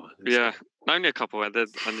 Yeah, only a couple. And to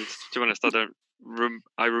be honest,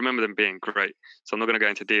 I remember them being great, so I'm not going to go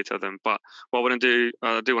into detail of them. But what I do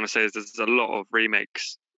want to say is there's a lot of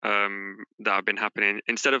remakes that have been happening.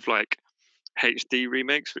 Instead of like HD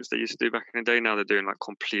remakes, which they used to do back in the day, now they're doing like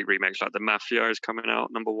complete remakes. Like the Mafia is coming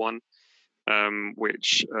out, number 1.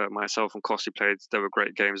 Which myself and Kossi played. They were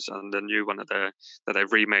great games, and the new one that they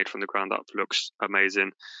remade from the ground up looks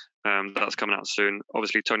amazing. That's coming out soon.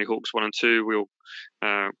 Obviously, Tony Hawk's 1 and 2. We all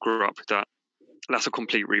grew up with that. That's a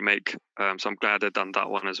complete remake, so I'm glad they've done that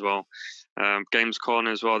one as well.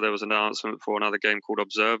 Gamescom as well. There was an announcement for another game called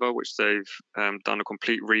Observer, which they've done a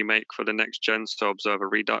complete remake for the next gen. So Observer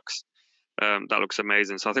Redux. That looks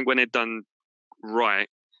amazing. So I think when it's done right,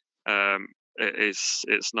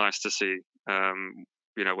 it's nice to see.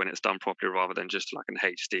 You know, when it's done properly rather than just like an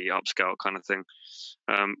HD upscale kind of thing.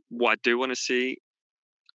 What I do want to see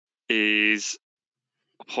is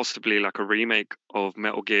possibly like a remake of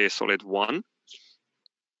Metal Gear Solid 1,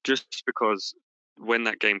 just because when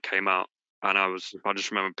that game came out, and I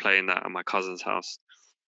just remember playing that at my cousin's house.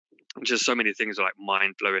 Just so many things are like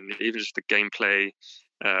mind blowing, even just the gameplay,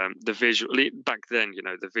 the visual. Back then, you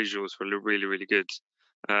know, the visuals were really, really good.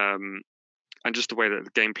 And just the way that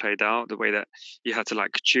the game played out, the way that you had to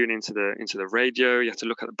like tune into the radio, you had to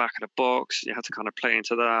look at the back of the box, you had to kind of play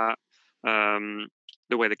into that.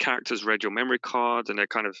 The way the characters read your memory card, and they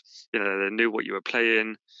kind of, you know, they knew what you were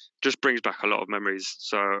playing, just brings back a lot of memories.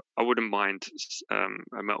 So I wouldn't mind a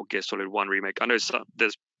Metal Gear Solid 1 remake. I know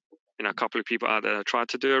there's, you know, a couple of people out there that tried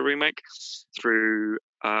to do a remake through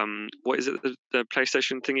what is it, the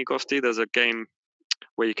PlayStation thingy, Ghosty? There's a game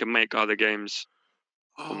where you can make other games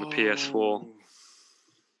on the PS4.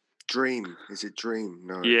 Dream. Is it Dream?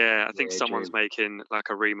 No. Yeah, I think Yeah, someone's Dream. making like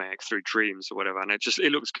a remake through Dreams or whatever, and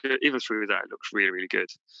it looks good. Even through that, it looks really, really good.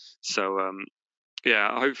 So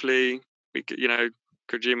yeah, hopefully you know,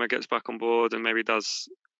 Kojima gets back on board and maybe does,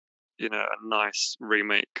 you know, a nice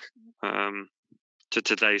remake to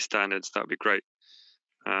today's standards. That would be great.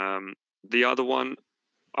 The other one,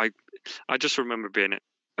 I just remember being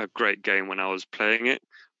a great game when I was playing it.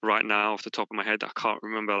 Right now, off the top of my head, I can't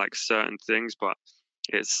remember like certain things, but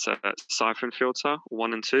it's Siphon Filter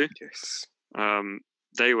 1 and 2. Yes.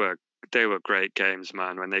 They were great games,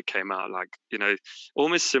 man, when they came out. Like, you know,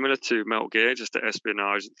 almost similar to Metal Gear, just the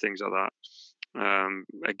espionage and things like that.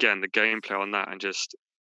 Again, the gameplay on that and just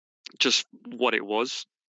what it was.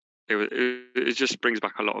 It just brings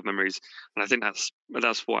back a lot of memories, and I think that's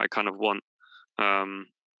what I kind of want.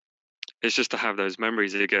 It's just to have those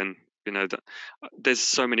memories again. You know, that there's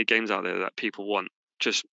so many games out there that people want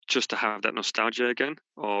just to have that nostalgia again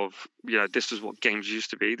of, you know, this is what games used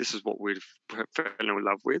to be. This is what we've fell in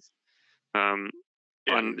love with. And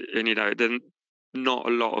you know, then not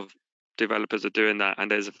a lot of developers are doing that, and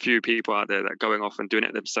there's a few people out there that are going off and doing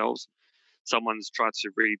it themselves. Someone's tried to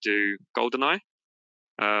redo GoldenEye,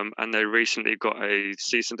 and they recently got a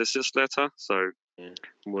cease and desist letter. So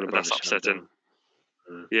that's upsetting.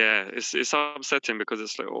 Yeah, it's upsetting because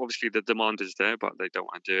it's like, obviously the demand is there, but they don't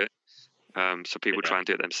want to do it. So people try and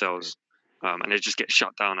do it themselves, and it just gets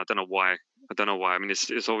shut down. I don't know why. I mean,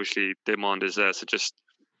 it's obviously demand is there, so just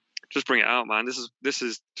bring it out, man. This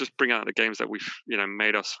is just bring out the games that we've, you know,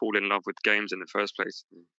 made us fall in love with games in the first place,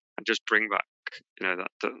 and just bring back, you know,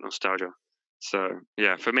 that nostalgia. So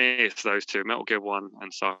yeah, for me, it's those two: Metal Gear 1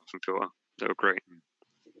 and Siphon Filter. They were great.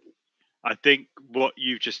 I think what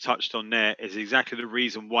you've just touched on there is exactly the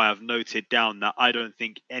reason why I've noted down that I don't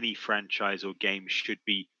think any franchise or game should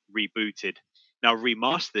be rebooted. Now,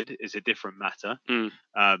 remastered is a different matter.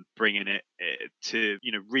 Bringing it to,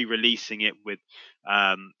 you know, re-releasing it with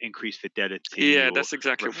increased fidelity. Yeah, that's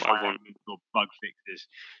exactly what I want. Or bug fixes.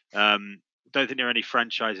 Don't think there are any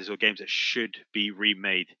franchises or games that should be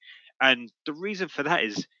remade. And the reason for that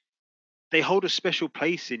is they hold a special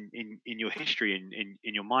place in your history,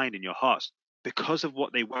 in your mind, in your hearts, because of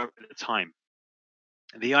what they were at the time.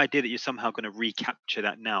 the idea that you're somehow going to recapture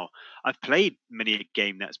that now. I've played many a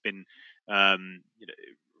game that's been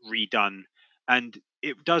redone, and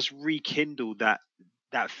it does rekindle that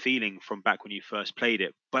feeling from back when you first played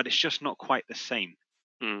it, but it's just not quite the same.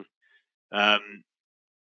 Mm.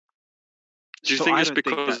 Do you So think I it's don't think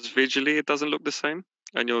because that visually it doesn't look the same,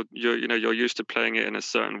 and you're used to playing it in a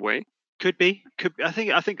certain way? could be. I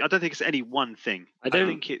don't think it's any one thing. I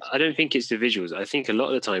don't think it's the visuals. I think a lot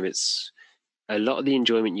of the time it's a lot of the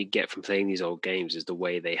enjoyment you get from playing these old games is the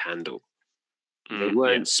way they handle. They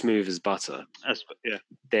weren't smooth as butter.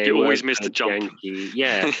 They you always weren't missed the jump. janky.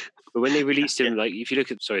 Yeah. But when they released them, like if you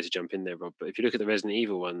look at, sorry to jump in there, Rob, but if you look at the Resident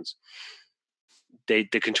Evil ones, the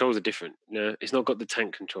controls are different. No, it's not got the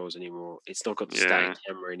tank controls anymore. It's not got the static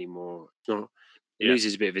camera anymore. It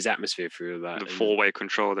loses a bit of its atmosphere through all that. The four-way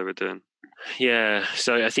control they were doing. Yeah,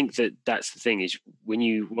 so I think that's the thing is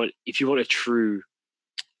if you want a true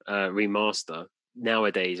remaster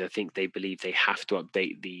nowadays, I think they believe they have to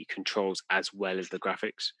update the controls as well as the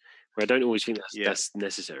graphics. Where I don't always think that's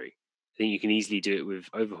necessary. I think you can easily do it with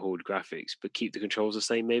overhauled graphics, but keep the controls the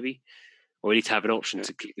same, maybe, or at least have an option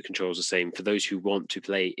to keep the controls the same for those who want to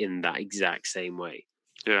play in that exact same way.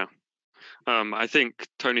 Yeah. I think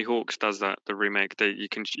Tony Hawk's does that. The remake, you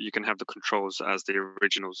can have the controls as the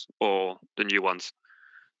originals or the new ones.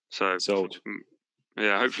 So sold.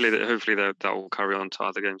 Yeah, hopefully that will carry on to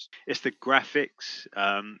other games. It's the graphics.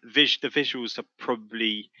 The visuals are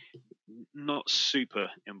probably not super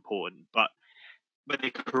important, but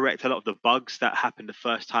they correct a lot of the bugs that happened the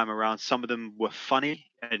first time around. Some of them were funny,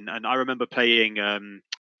 and I remember playing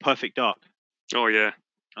Perfect Dark. Oh yeah,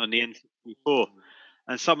 on the N64,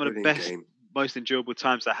 and some of the most enjoyable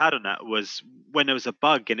times I had on that was when there was a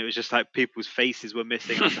bug and it was just like people's faces were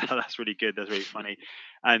missing. I was like, oh, that's really good, that's really funny.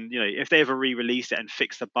 And if they ever re-release it and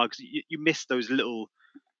fix the bugs, you miss those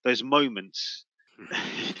moments.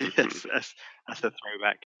 that's the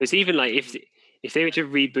throwback. It's even like if they were to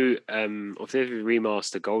reboot or if they were to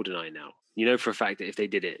remaster GoldenEye now, for a fact that if they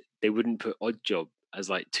did it, they wouldn't put Oddjob as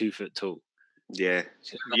like 2 foot tall. Yeah.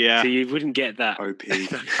 So you wouldn't get that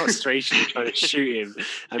frustration of trying to shoot him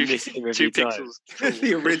and miss him every time.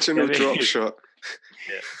 The original drop shot.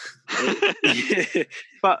 Yeah.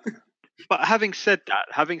 But having said that,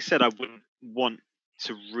 I wouldn't want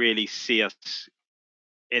to really see us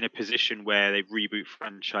in a position where they reboot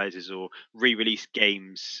franchises or re-release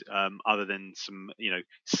games other than some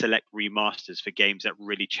select remasters for games that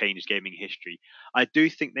really changed gaming history. I do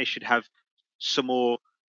think they should have some more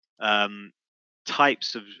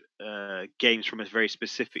types of games from a very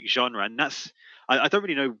specific genre, and that's I don't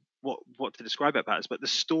really know what to describe it as, but the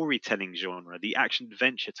storytelling genre, the action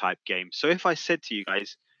adventure type game. So if I said to you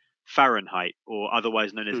guys Fahrenheit, or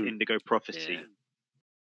otherwise known as Indigo Prophecy,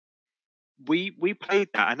 we played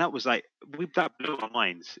that, and that was like that blew our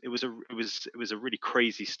minds. It was a really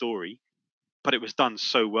crazy story, but it was done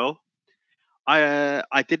so well.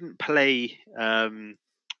 I didn't play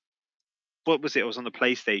what was it? It was on the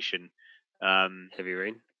PlayStation. Heavy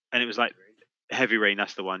Rain, and it was like Heavy Rain.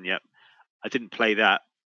 That's the one. Yep. I didn't play that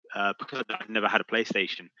because I never had a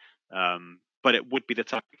PlayStation. But it would be the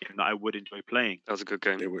type of game that I would enjoy playing. That was a good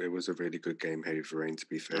game. It was a really good game, Heavy Rain. To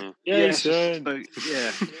be fair. Jason.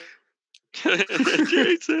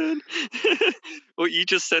 Jason. Well, you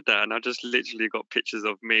just said that, and I just literally got pictures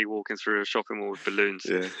of me walking through a shopping mall with balloons.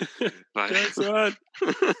 Yeah. Jason.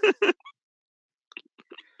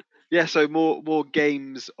 Yeah, so more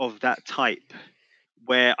games of that type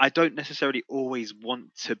where I don't necessarily always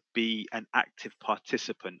want to be an active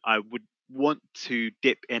participant. I would want to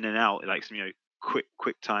dip in and out, like some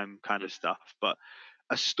quick time kind of stuff, but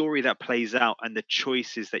a story that plays out and the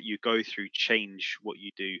choices that you go through change what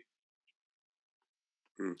you do.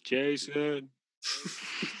 Jason.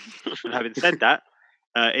 And having said that,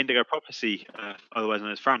 Indigo Prophecy, otherwise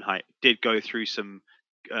known as Fahrenheit, did go through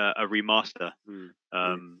a remaster.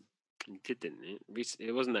 It did, didn't it?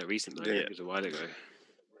 It wasn't that recent, though. Yeah. It was a while ago.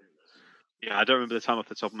 Yeah, I don't remember the time off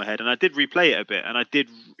the top of my head, and I did replay it a bit, and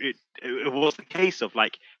it was the case of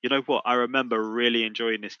like, you know what, I remember really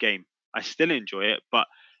enjoying this game. I still enjoy it, but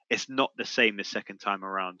it's not the same the second time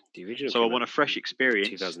around. The original. So I want a fresh experience.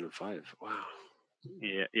 2005. Wow.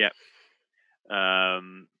 Yeah.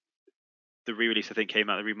 The re-release the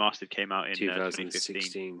remastered came out in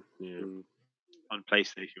 2016. Yeah. On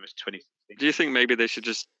PlayStation. It was 2016. Do you think maybe they should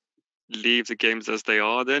just leave the games as they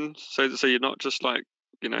are then? So you're not just like,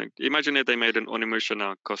 imagine if they made an Onimusha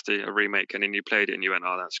now, Costi, a remake, and then you played it and you went,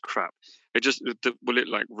 oh, that's crap. Will it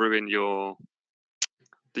like ruin your,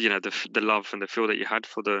 the love and the feel that you had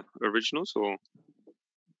for the originals, or?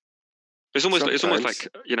 It's almost like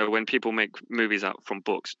when people make movies out from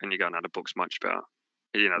books and you go, no, the book's much better.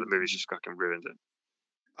 the movie's just fucking ruined it.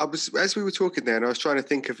 I was, as we were talking there, and I was trying to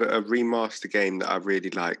think of a remaster game that I really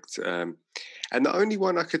liked, and the only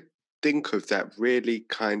one I could think of that really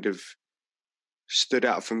kind of stood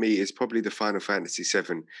out for me is probably the Final Fantasy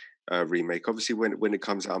VII remake. Obviously, when it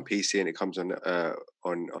comes out on PC and it comes on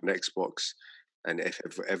Xbox, and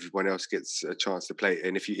if everyone else gets a chance to play it,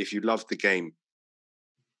 and if you love the game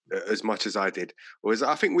as much as I did, or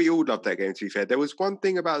I think we all loved that game. To be fair, there was one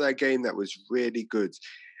thing about that game that was really good.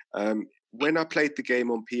 When I played the game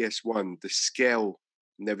on PS1, the scale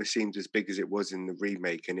never seemed as big as it was in the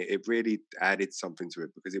remake, and it really added something to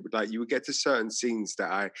it, because it would, like, you would get to certain scenes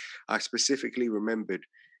that I specifically remembered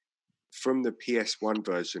from the PS1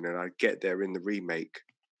 version, and I'd get there in the remake,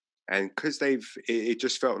 and because it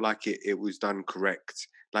just felt like it was done correct.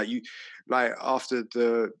 Like after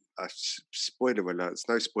the spoiler alerts,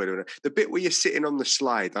 no spoiler alert. The bit where you're sitting on the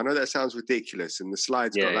slide, I know that sounds ridiculous, and the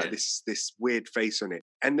slide's got like this weird face on it,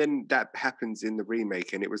 and then that happens in the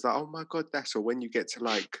remake, and it was like, oh my god, that's all. When you get to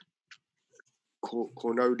like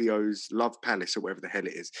Cornelio's Love Palace or whatever the hell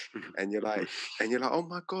it is, and you're like, oh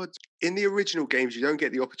my god. In the original games, you don't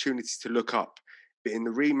get the opportunity to look up, but in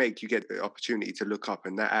the remake, you get the opportunity to look up,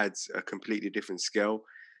 and that adds a completely different scale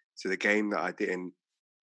to the game that I didn't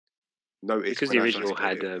notice. Because the original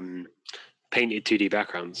had painted 2D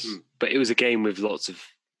backgrounds, but it was a game with lots of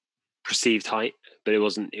perceived height, but it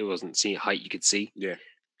wasn't seeing height you could see. Yeah.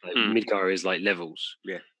 Like Midgar is like levels.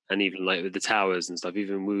 Yeah. And even like with the towers and stuff,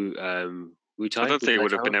 even Wu Tai. I don't think it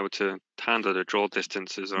would have been able to handle the draw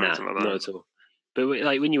distances or anything like that. Not at all. But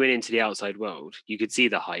like when you went into the outside world, you could see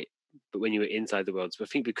the height. But when you were inside the worlds, I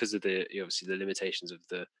think because of obviously the limitations of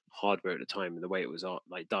the hardware at the time and the way it was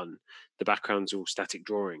like done, the backgrounds are all static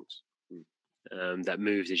drawings that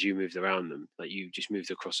moved as you moved around them. Like you just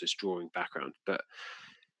moved across this drawing background, but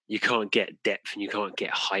you can't get depth and you can't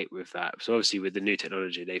get height with that. So obviously with the new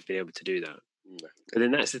technology, they've been able to do that. But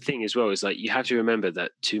then that's the thing as well, is like you have to remember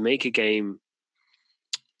that to make a game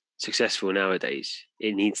successful nowadays,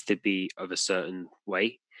 it needs to be of a certain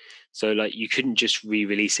way. So like you couldn't just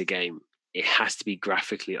re-release a game. It has to be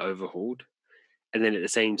graphically overhauled. And then at the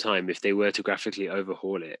same time, if they were to graphically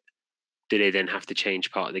overhaul it, do they then have to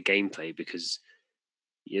change part of the gameplay? Because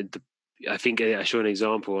I think I saw an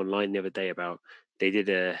example online the other day about they did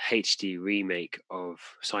a HD remake of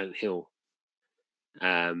Silent Hill,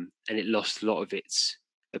 and it lost a lot of its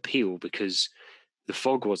appeal because the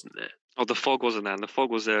fog wasn't there. Oh, the fog wasn't there, and the fog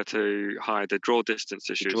was there to hide the draw distance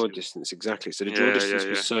issues. The draw distance, exactly. So the draw distance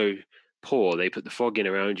was so poor, they put the fog in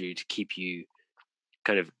around you to keep you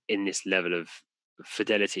kind of in this level of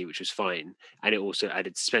fidelity, which was fine, and it also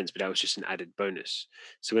added suspense, but that was just an added bonus.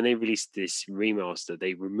 So when they released this remaster,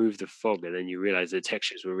 they removed the fog, and then you realize the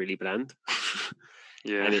textures were really bland.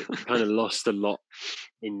 And it kind of lost a lot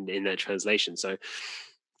in that translation. So,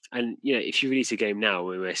 and if you release a game now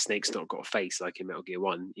where Snake's not got a face like in Metal Gear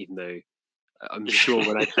 1, even though I'm sure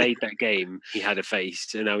when I played that game he had a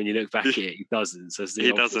face, and now when you look back at it, he doesn't. So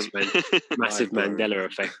he doesn't. Massive Mandela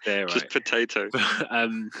effect there, right? Just potato. But,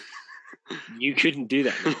 you couldn't do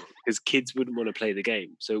that now because kids wouldn't want to play the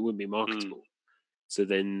game, so it wouldn't be marketable. So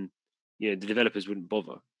then, the developers wouldn't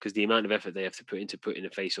bother because the amount of effort they have to put into putting a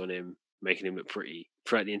face on him, making him look pretty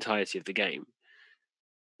throughout the entirety of the game,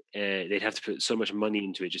 they'd have to put so much money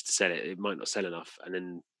into it just to sell it. It might not sell enough, and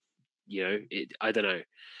then I don't know.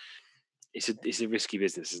 It's a risky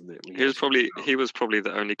business, isn't it? He was probably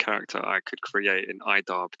the only character I could create in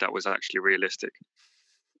IDARB that was actually realistic.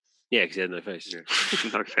 Yeah, because he had no face.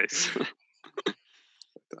 Yeah. No face.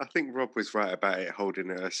 I think Rob was right about it holding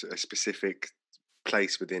a specific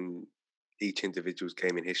place within each individual's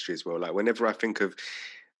gaming history as well. Like whenever I think of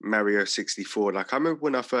Mario 64, like I remember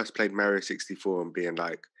when I first played Mario 64 and being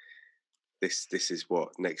like, this is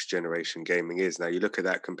what next generation gaming is. Now you look at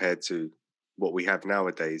that compared to what we have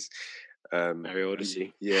nowadays. Mario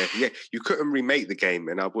Odyssey. Yeah. You couldn't remake the game,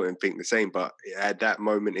 and I wouldn't think the same. But at that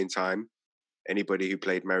moment in time, anybody who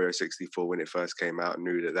played Mario 64 when it first came out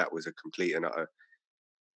knew that was a complete and utter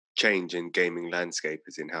change in gaming landscape,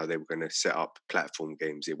 as in how they were going to set up platform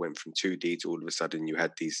games. It went from 2D to all of a sudden you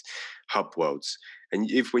had these hub worlds. And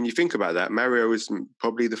when you think about that, Mario was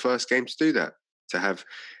probably the first game to do that, to have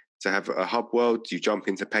a hub world. You jump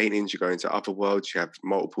into paintings, you go into other worlds, you have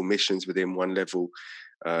multiple missions within one level.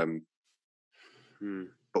 But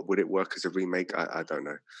would it work as a remake? I don't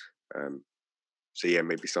know. So yeah,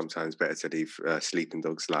 maybe sometimes better to leave Sleeping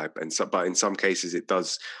Dogs live, but in some cases it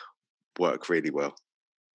does work really well.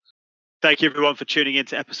 Thank you, everyone, for tuning in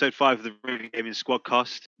to episode 5 of the Raven Gaming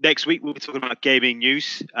Squadcast. Next week, we'll be talking about gaming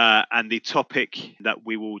news, and the topic that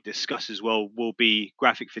we will discuss as well will be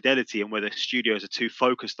graphic fidelity and whether studios are too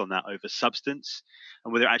focused on that over substance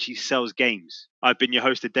and whether it actually sells games. I've been your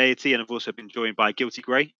host, Deity, and I've also been joined by Guilty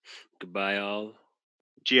Grey. Goodbye, all.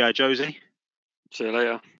 G.I. Josie. See you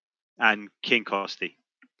later. And King Costi.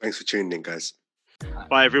 Thanks for tuning in, guys.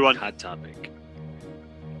 Bye, everyone. Hot topic.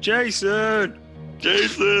 Jason!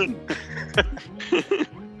 Jason!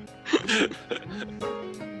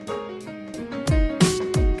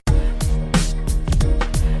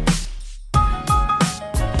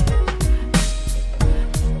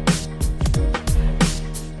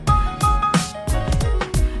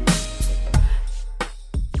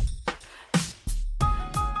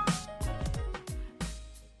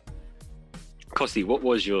 Costi, what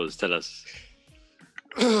was yours? Tell us.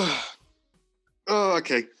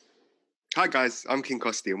 Okay. Hi guys, I'm King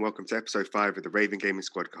Costi and welcome to episode 5 of the Raven Gaming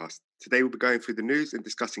Squadcast. Today we'll be going through the news and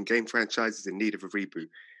discussing game franchises in need of a reboot.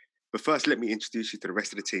 But first, let me introduce you to the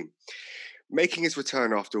rest of the team. Making his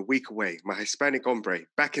return after a week away, my Hispanic hombre,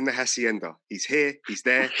 back in the hacienda. He's here, he's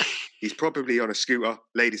there, he's probably on a scooter.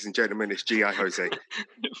 Ladies and gentlemen, it's G.I. Jose. I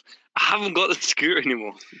haven't got the scooter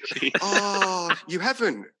anymore. Jeez. Oh, you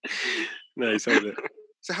haven't? No, he sold it.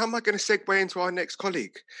 So how am I going to segue into our next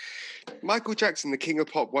colleague? Michael Jackson, the king of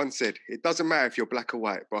pop, once said, "It doesn't matter if you're black or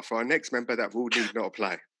white, but for our next member, that rule need not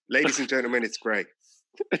apply." Ladies and gentlemen, it's Gray.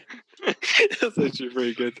 That's actually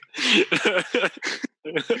pretty good.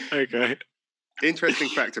 Okay. Interesting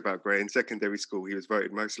fact about Gray, in secondary school, he was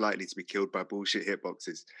voted most likely to be killed by bullshit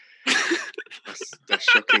hitboxes. That's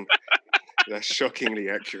shocking. That's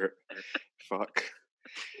shockingly accurate. Fuck.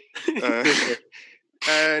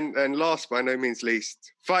 And last by no means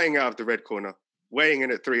least, fighting out of the red corner, weighing in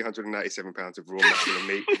at 397 pounds of raw muscle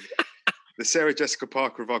meat, the Sarah Jessica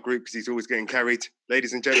Parker of our group, because he's always getting carried.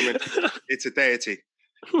 Ladies and gentlemen, it's a Deity.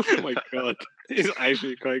 Oh my god, it's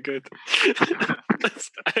actually quite good. That's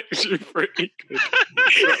actually pretty good.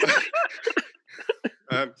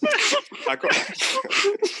 I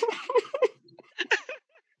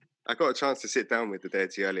got a chance to sit down with the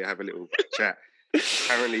Deity earlier, have a little chat.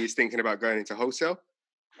 Apparently, he's thinking about going into wholesale.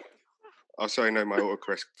 Oh, sorry, no, my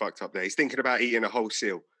autocorrect fucked up there. He's thinking about eating a whole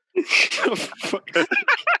seal. Oh, fuck.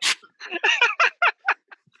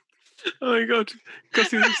 Oh my god,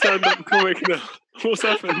 Costi's a stand-up comic now. What's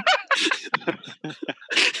happened?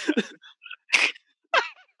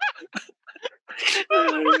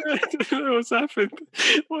 I don't know what's happened.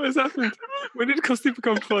 What has happened? When did Costi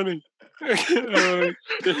become funny? Yeah,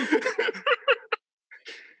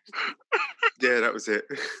 that was it.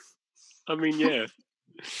 I mean, yeah.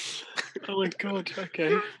 Oh my god,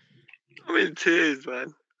 okay. I'm in tears,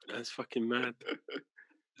 man. That's fucking mad.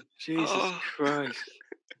 Jesus Christ.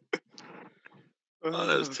 Oh,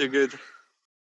 that was too good.